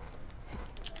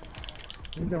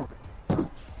 You don't.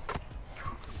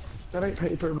 That ain't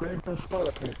paper, man. That's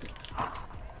toilet paper.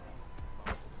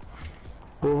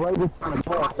 Well, right this on the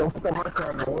block. Don't put that mark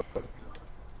on the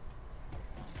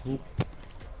wood.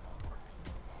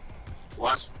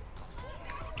 Watch.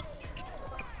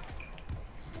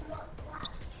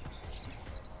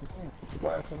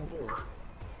 Splash on the wood.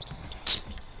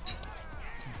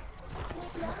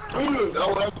 That's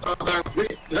what I'm talking about.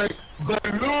 Big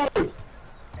St. Louis.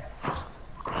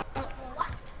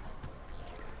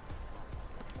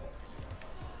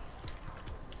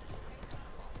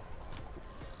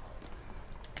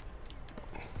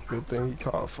 Good thing he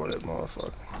called for that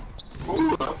motherfucker.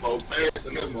 Ooh, I'm so fast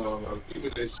in that motherfucker. Give me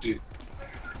that shit.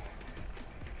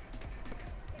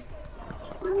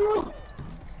 Ooh.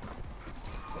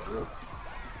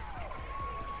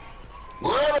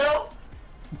 Well,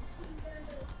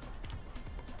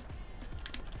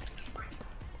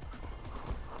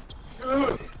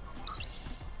 good.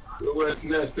 Go ahead and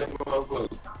snatch that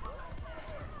motherfucker.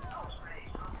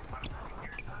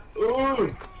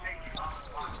 Ooh.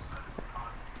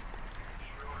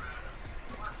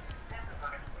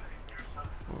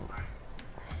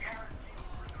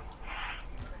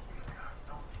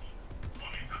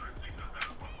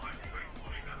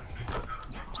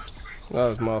 That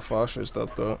was my fault. I should have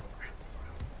stepped up.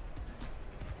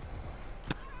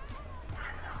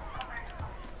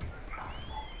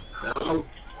 Hello.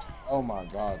 Oh my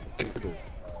God.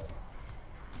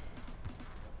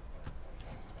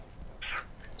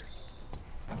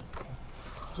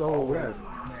 So red.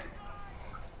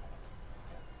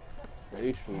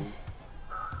 Spatial.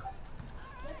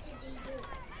 What did he do?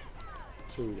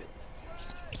 Cheated.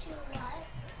 To what?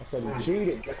 I said he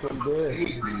cheated. That's what he did. He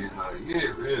did, like,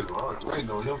 yeah, man. I was waiting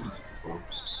on him to get the phone.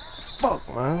 Fuck,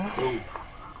 man. Oh,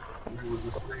 he was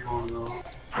asleep on y'all.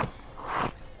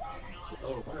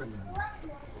 Oh, man.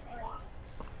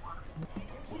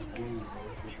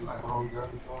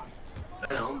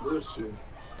 Damn, I'm good shit.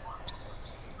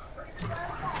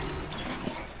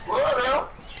 What else?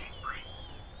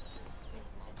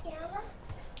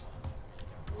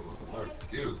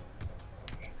 Like you.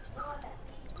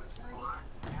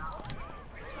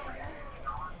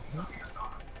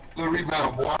 Good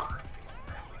rebound, boy.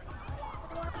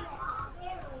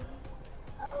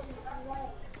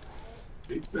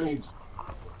 Big thing.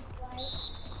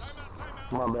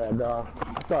 My bad, dog. I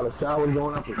saw the shower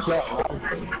going up the shot. I was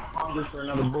hungry for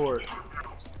another board.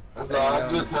 That's all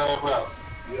right. Good time out.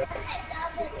 Yeah.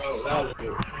 Oh, that was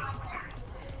good.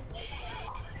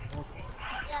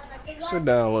 Sit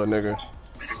down, little nigga.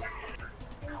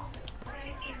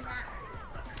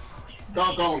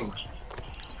 Dunk on him.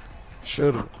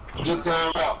 Shoulda. Good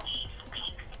time out.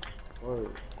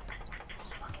 Word.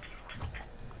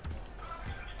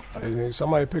 Hey,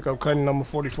 somebody pick up cutting number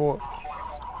 44.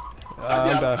 I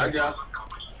I'm got down.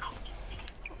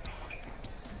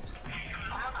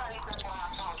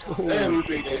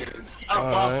 everything. I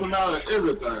bought him out of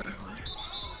everything.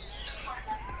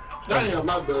 Damn,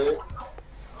 my bad.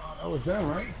 That was them,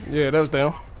 right? Yeah, that was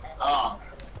them.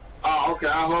 Okay.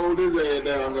 I hold his ass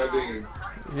down there then.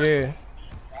 Yeah.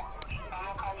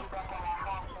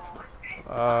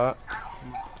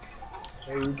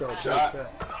 There you go. Shot.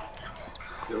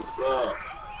 Yes, sir.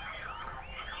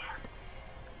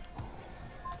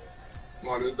 Come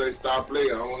on, this day stop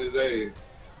playing. I want his ass.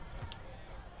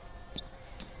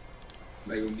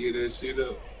 Make him get that shit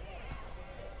up.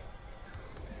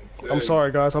 I'm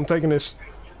sorry, guys. I'm taking this.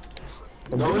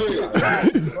 Go ahead.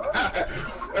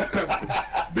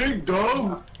 Big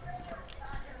dog.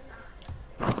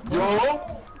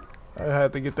 Yo. I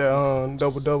had to get that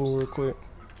double real quick.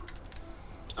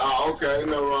 Oh, okay.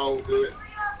 No wrong with it.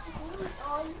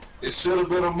 It should have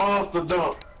been a monster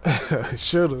dunk.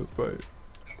 Shoulda, but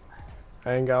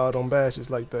I ain't got all them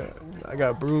bashes like that. I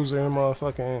got bruiser and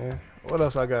motherfucking. What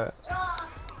else I got?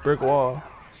 Brick wall.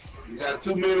 You got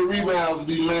too many rebounds to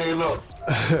be laying up.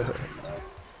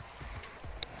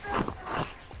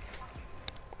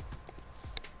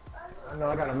 know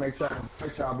I gotta make sure I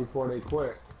fight y'all before they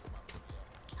quit.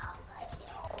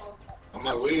 I'm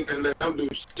like, we ain't gonna let them do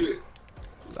shit.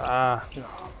 Ah.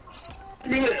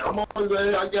 Yeah, I'm always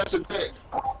like, I got your back.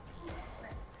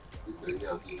 He said,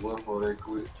 yeah, do one before they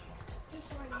quit.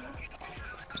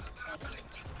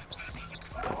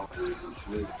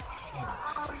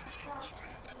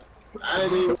 I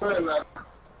ain't even worried about.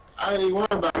 I ain't even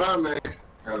worried about my man.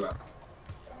 Hello.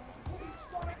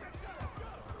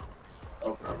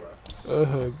 Okay, bro.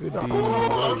 Good D.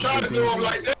 I'm trying Good to do him D.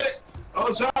 like that.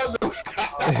 I'm trying to do.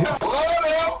 Hold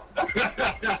up.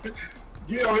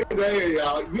 Get on his ass,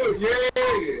 y'all. Good,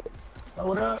 yeah.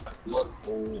 What up?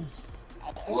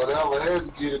 Whatever has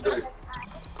to get it there.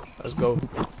 Let's go.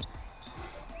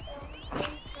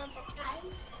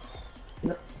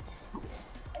 And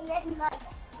then like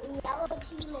yellow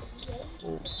team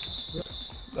and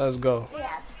Let's go.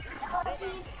 yeah, yellow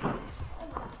team.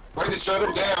 Way to shut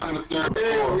him down in the third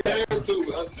quarter. Yeah,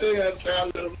 too. I tell you, I try to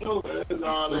let him know. That's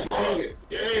all they had.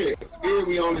 Yeah, yeah,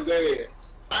 we on his ass.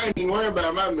 I ain't even worried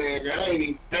about my man, girl. I ain't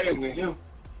even tagging to him.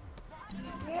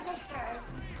 Your stars,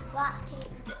 black team,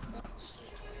 the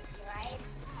cheaters, right?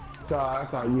 So I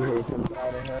thought you hit some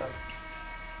side of him.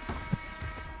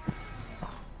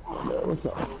 What's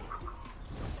up? How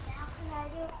can I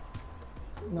do?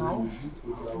 No.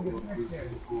 You get next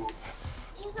game.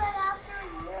 You said after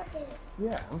your game.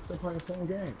 Yeah, I'm still playing the same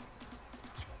game.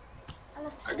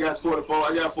 I got 44.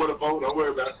 I got 44. Don't worry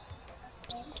about it. First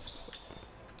game.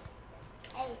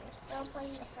 Hey, you're still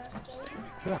playing the first game?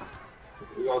 Yeah.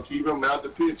 We're going to keep him out the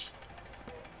pitch.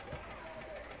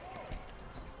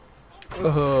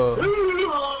 Uh. That's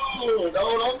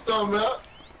what I'm talking about.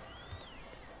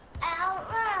 I don't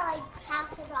want to like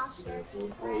pass it off to your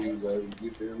team, right?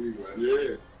 Get that rebound.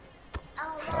 Yeah. I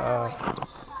don't want to like pass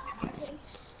it off to your team.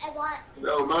 I want.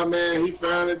 No, my man, he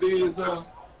finally did something.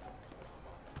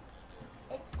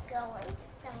 It's going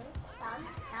down, down,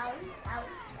 down, down,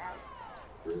 down.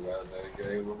 Realize that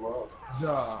game tomorrow.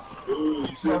 Duh. Ooh,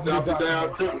 you should drop it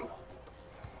down too.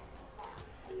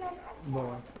 And then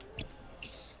Boy.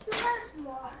 there's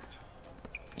more.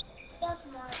 There's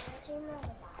more. There's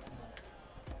another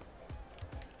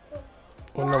bottom.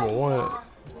 Well, number one.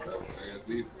 That was man's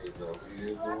defense, though. He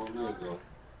is doing this, though.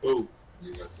 Who? You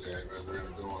got to say, I ain't got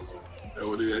nothing doing, though. That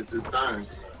what it is, his time.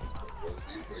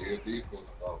 Your defense,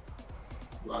 though.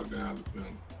 Lock down the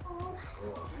thing. More.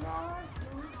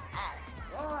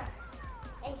 More.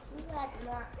 Hey, who has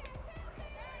more?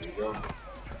 There you go.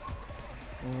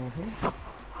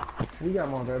 Mm-hmm. We got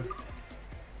more, baby.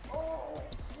 Oh,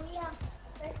 we have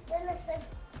 6 and a 6.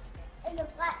 And the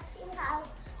black team has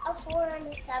a 4 and a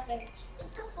 7.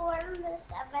 Is the 4 and a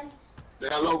 7?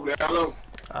 Down low, down low.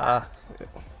 Ah.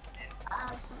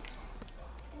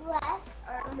 Less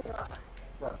or more?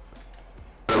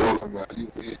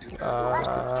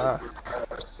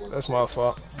 That's my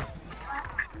fault.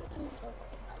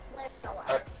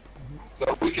 So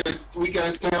we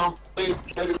can stay on play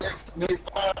the next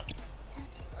 5.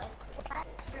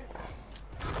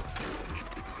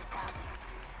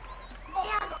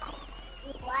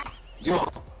 Yo.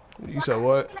 You said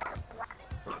what?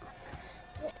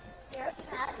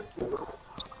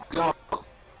 Yo.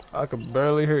 I could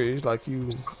barely hear you. It's like you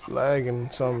lagging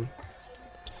something.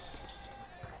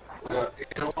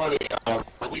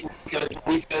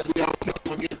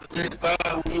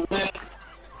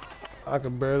 I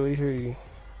could barely hear you.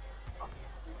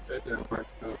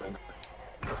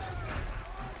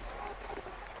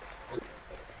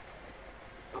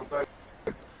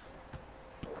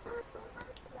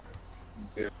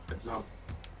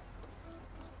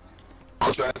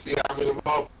 I'm trying to see how many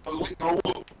motherfuckers we can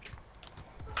whoop.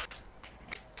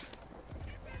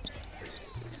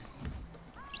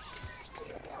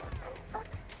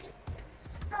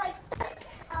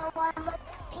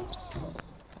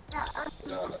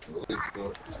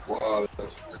 Squad.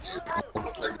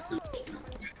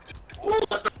 Ooh,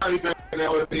 I thought he been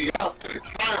there with me out there.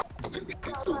 Time with me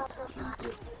too.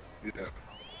 Yeah.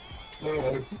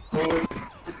 It's going.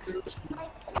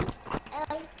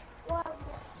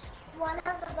 One of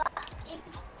the black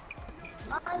teams.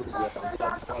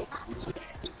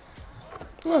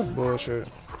 That's bullshit.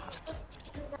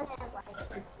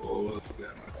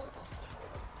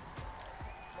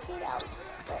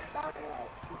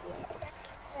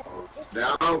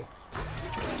 Down.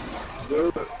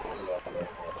 Good.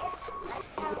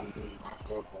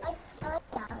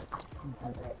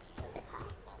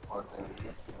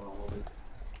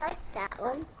 I like that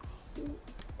one.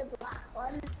 The black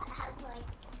one that has like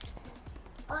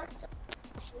art.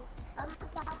 I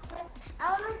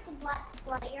don't like the black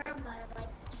player, but I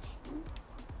like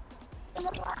the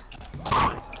black.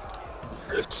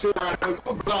 That shit right there,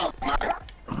 go block, Mike.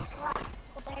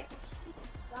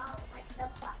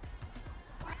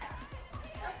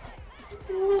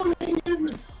 Ooh, they ain't getting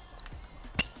it.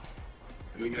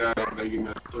 They got it. They give me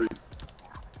a 3.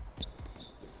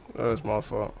 That's my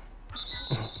fault.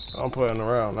 I'm playing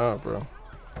around now, bro.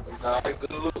 It's all right.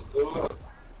 Good look. Good look.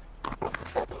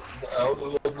 That was a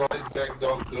little nice back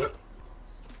door. Good.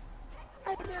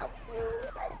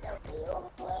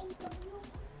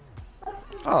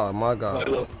 Oh my Play a god.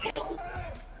 little fuck.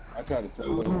 I tried to tell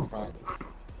you what was wrong.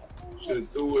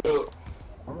 Should threw it up.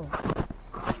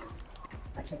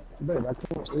 Babe, I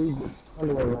can't read this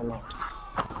underwear right now.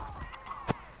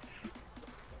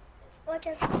 What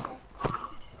does it say?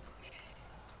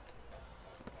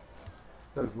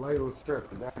 Says Layla's shirt,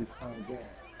 but daddy's playing game.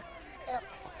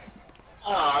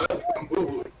 Ah, that's some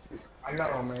bullshit. I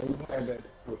know, man. You had that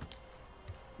too.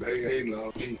 They hating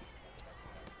on me.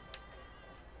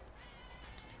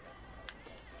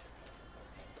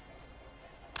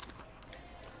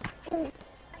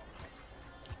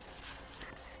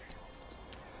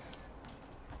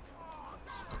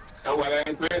 That's why they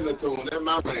ain't paying the tune. That's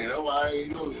my man. That's why I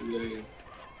ain't know this man.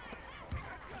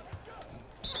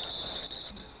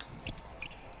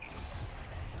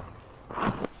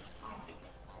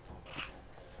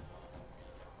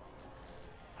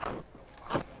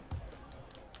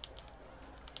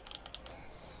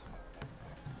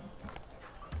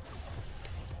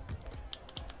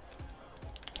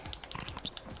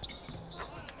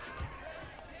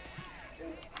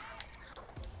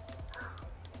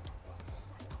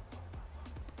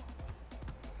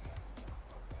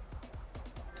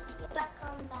 Back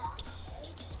on that.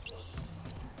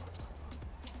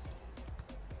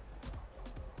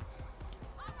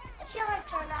 If you ever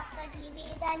turn off the TV,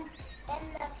 then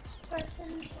the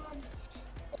person from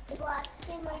the black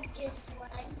team would just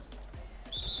win.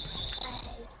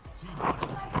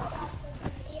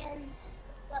 And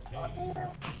the football team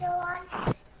is still on,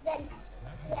 then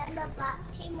the black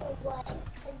team will win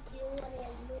because you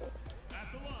wouldn't move.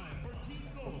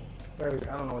 Baby,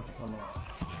 I don't know what you're talking about.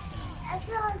 I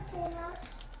feel like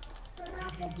turn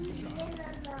off the TV and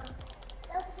then the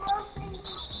four things.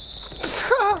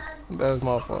 That's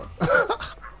my fault.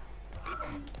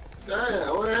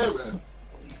 Damn, what happened?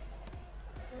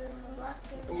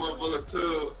 Come on for the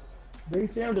tub. Do you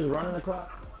see him just running the clock?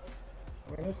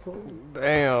 I mean, it's cool.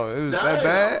 Damn, it was that Damn.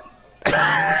 bad?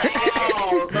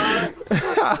 Oh, man.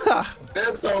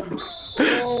 That's so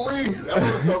ooh-wee. That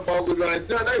was so focused right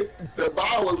there. The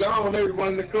ball was on. They was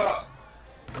running the clock.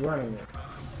 Running it.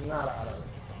 Not out of it.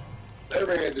 They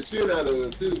ran the shit out of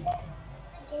it, too.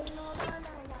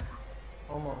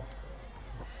 Almost.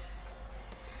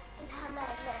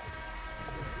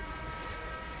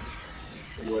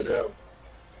 Whatever.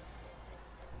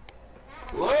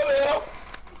 Whatever.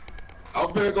 I'm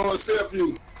finna go accept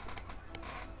you.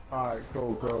 Alright,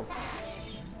 cool, cool.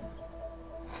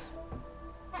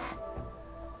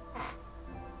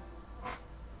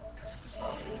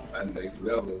 That next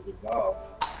level is involved.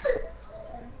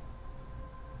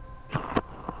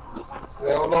 They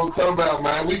don't know what I'm talking about,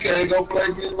 man. We can't go play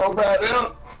against nobody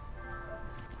else.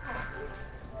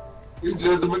 It's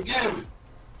just the beginning.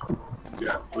 You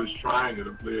got to push triangle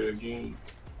to play a game.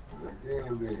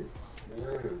 Again, then. Yeah,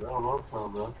 that's what I'm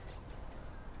talking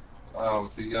about.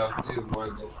 See, y'all still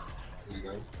might go. See, you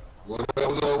guys. What's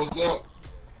up? What's up?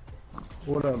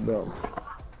 What up, though?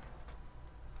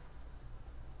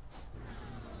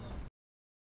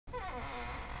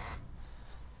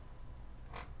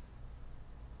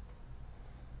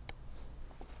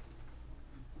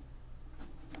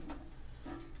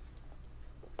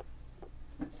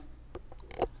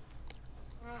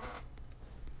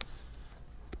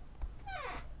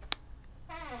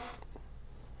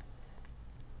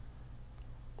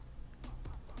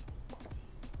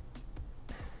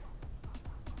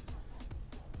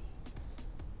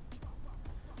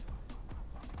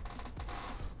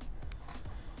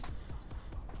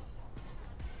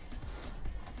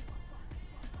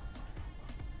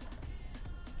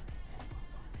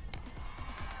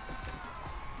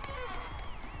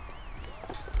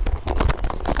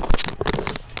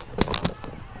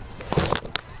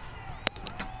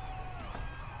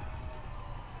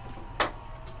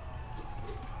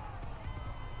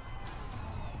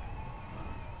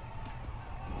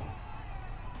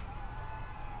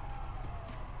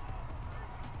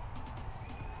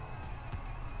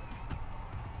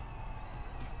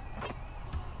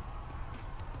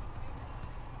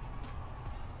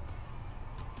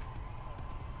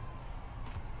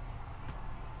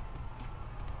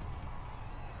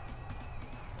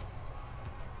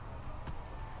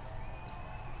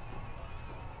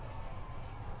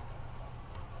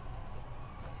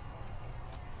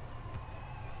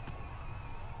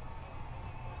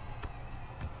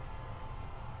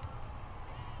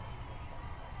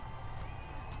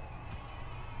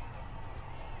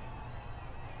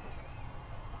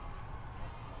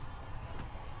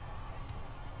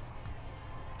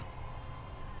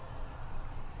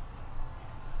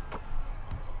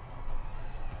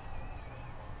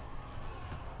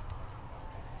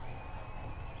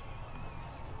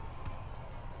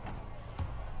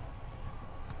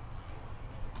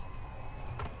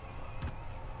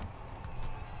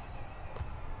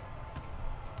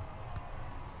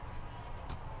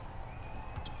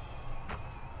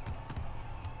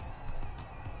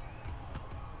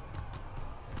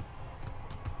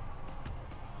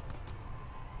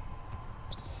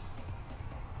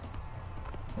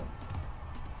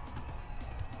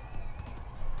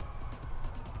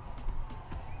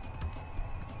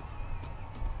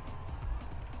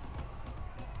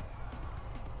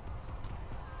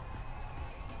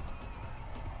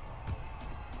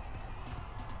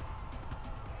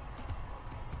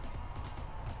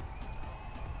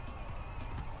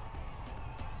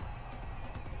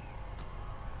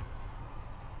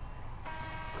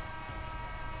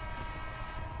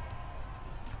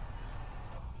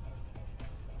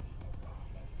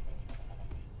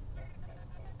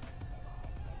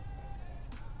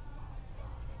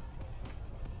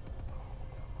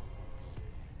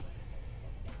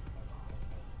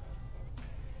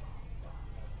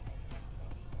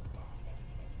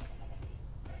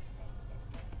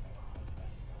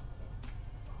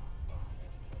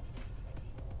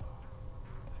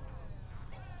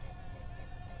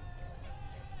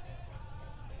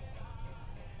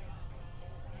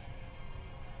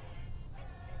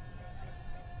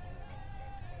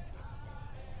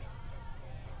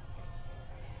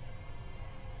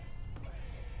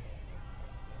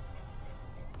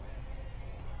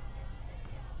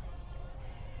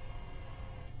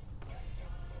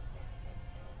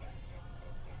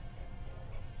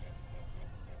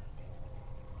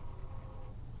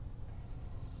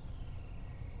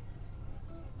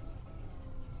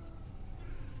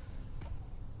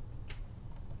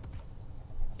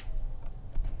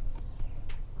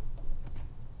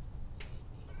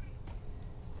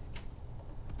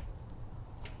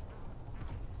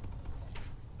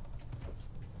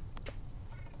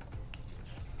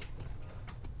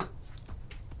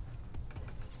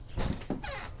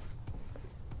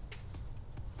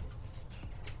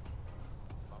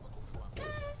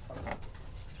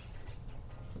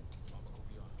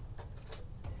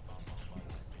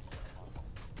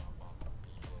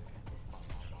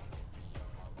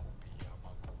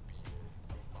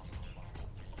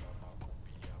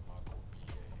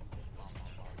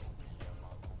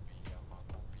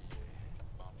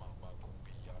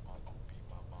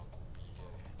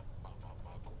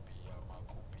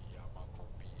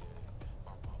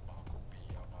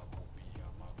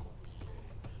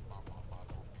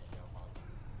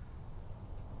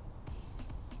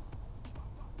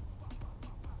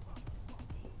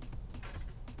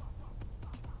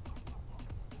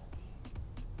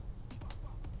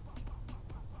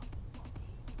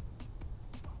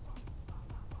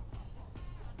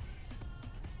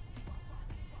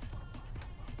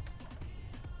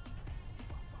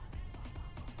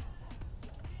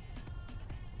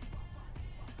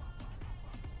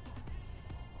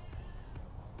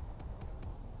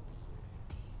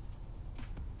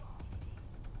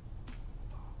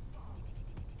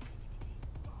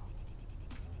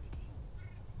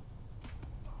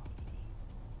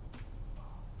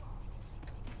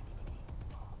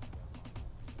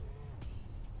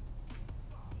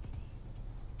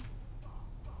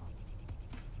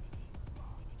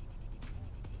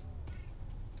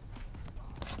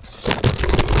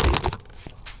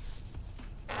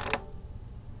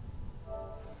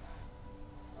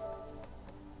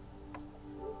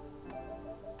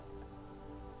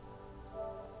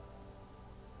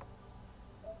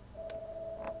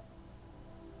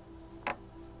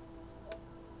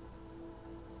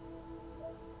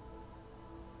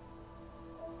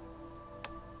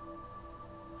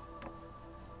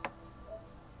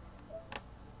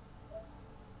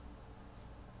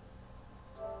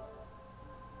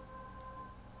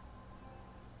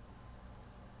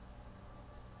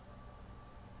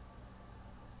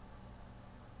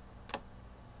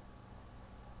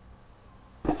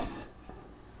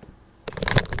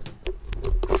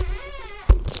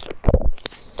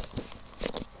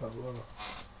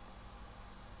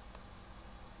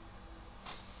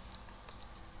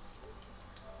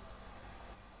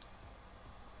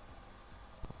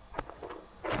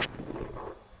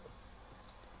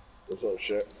 What's up,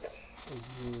 Shaq?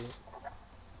 What's good?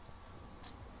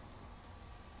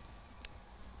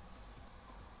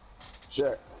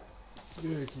 Shaq,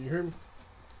 Yeah, can you hear me?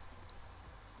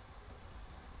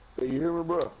 can you hear me,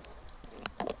 bro?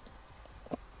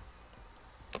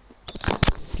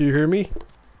 Can you hear me?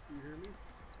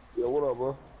 Yeah, what up,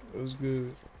 bro? What's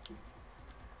good?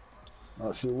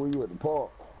 Nah, shit, where you at the park?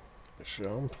 Shit,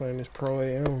 I'm playing this Pro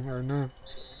AM right now.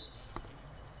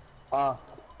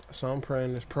 So I'm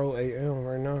playing this Pro AM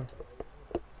right now.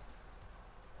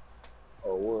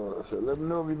 Oh, well, shit, let me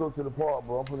know if you go to the park,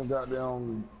 bro. I'm finna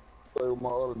goddamn play with my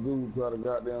other dude, try to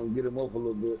goddamn get him up a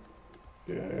little bit.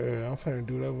 Yeah, I'm finna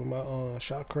do that with my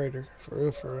shot creator. For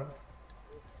real, for real.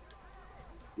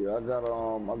 Yeah, I got me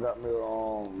I'm a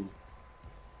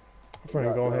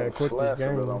finna go ahead goddamn and quit this slasher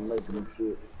that game. I'm making and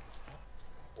shit.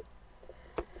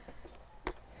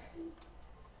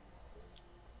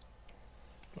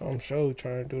 I'm sure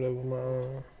trying to do that with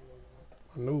my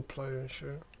new player and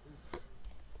shit.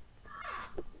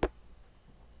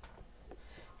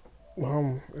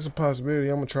 It's a possibility.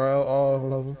 I'm gonna try out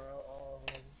all of them.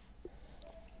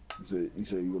 You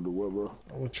said you gonna do what, bro?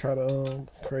 I'm gonna try to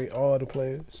create all the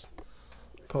players,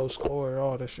 post score,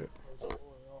 all that shit.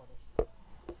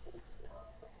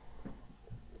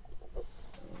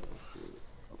 Shit,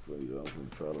 I feel you. I'm gonna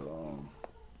try to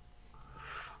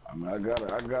I mean, I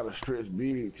gotta stretch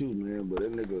big too, man. But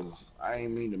that nigga, I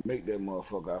ain't mean to make that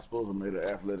motherfucker. I supposed to make an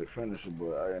athletic finisher,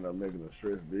 but I ended up making a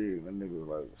stretch big. That nigga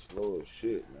like slow as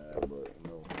shit, man. But you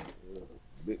know, yeah,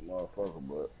 big motherfucker.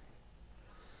 But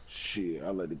shit, I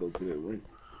like to go to that ring.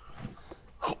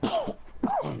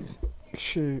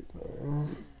 Shit,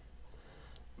 man.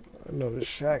 I know the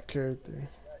Shaq character.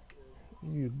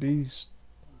 You a beast.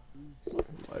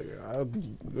 Like I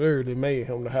literally made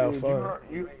him to have Shit, fun.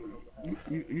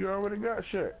 you already got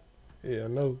shit. Yeah, I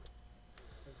know.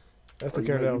 That's Oh, the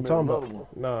character you I'm made talking about. another one.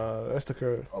 Nah, that's the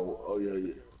character. Oh yeah,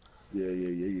 yeah. Yeah.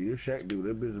 Your Shaq dude,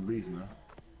 that bitch a beast, man.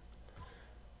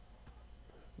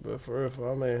 But for real,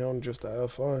 I made him just to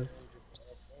have fun.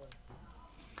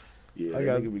 Yeah, I that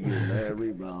got, nigga be getting mad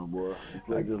rebound, boy. He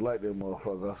play I just like that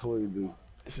motherfucker. I swear you do.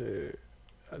 shit.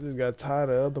 I just got tired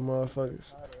of other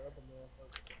motherfuckers.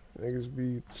 Niggas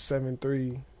be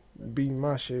 7'3", beating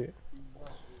my shit.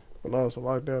 When I was a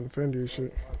lockdown defender and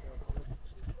shit.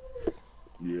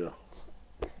 Yeah.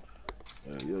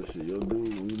 Yeah, shit. Your dude,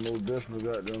 we most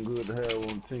definitely got them good to have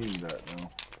on the team, goddamn.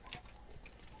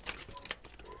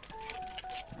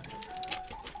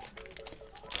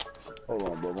 Hold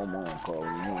on, bro. My mom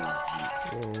calling me. Hold on.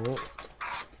 Mm-hmm.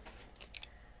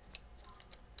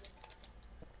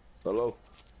 Hello?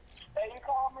 Hey, you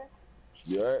call me?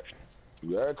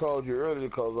 Yeah, I called you earlier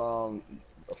because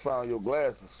I found your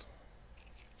glasses.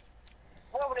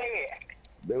 Where were they at?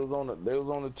 They was on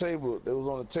the table. They was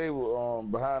on the table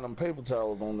behind them paper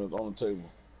towels on the table.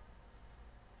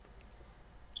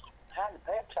 Behind the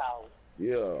paper towels.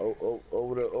 Yeah,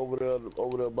 over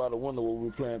there by the window where we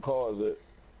were playing cards at.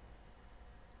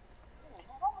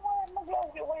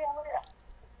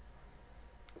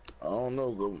 I don't know.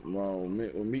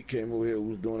 When Meek came over here, we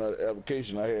was doing that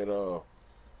application. I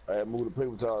had moved the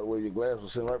paper towel where your glass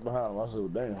was sitting right behind him. I said, well,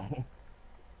 damn.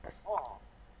 Oh,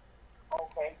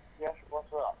 okay. Yes,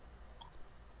 what's up?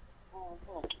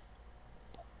 Mm-hmm.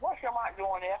 What's your mic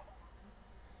doing there?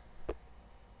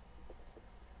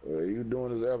 He was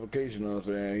doing his application, you know what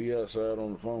I'm saying? He outside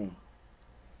on the phone.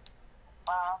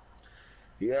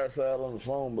 He outside on the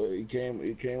phone, but he came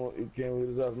with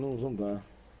this afternoon sometime.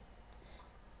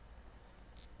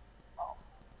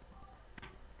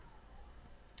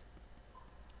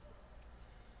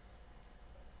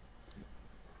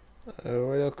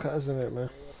 Where your cousin at, man?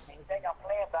 You think I'm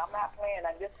playing, but I'm not playing.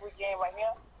 And this weekend right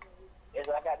here is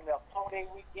I got me a 4-day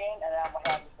weekend, and I'm gonna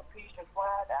have the completion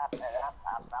Friday. I'm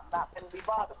not gonna be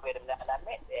bothered with him, and I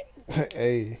meant that.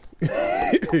 Hey.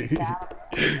 Had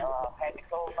to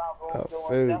close my room I doing feel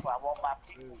stuff. you. I want my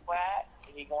people Friday.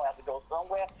 He gonna have to go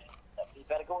somewhere. He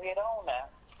better go head on now.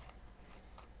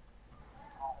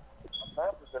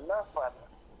 Enough is enough for me.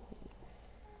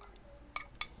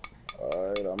 All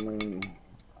right, I mean,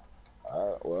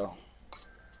 well,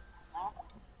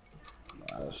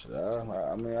 I'll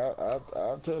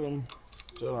tell him.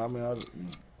 All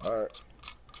right.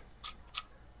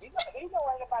 He know ain't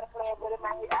nobody playing with him. I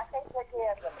can't take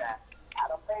care of him now. I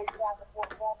done paid child support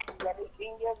for him. He's at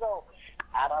 18 years old.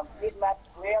 I done did my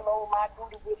real old my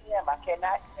duty with him. I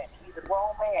cannot. He's a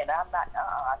grown man. I'm not.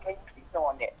 I can't keep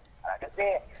doing that. Like I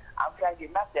said, I'm trying to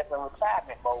get myself in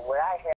retirement mode where I have.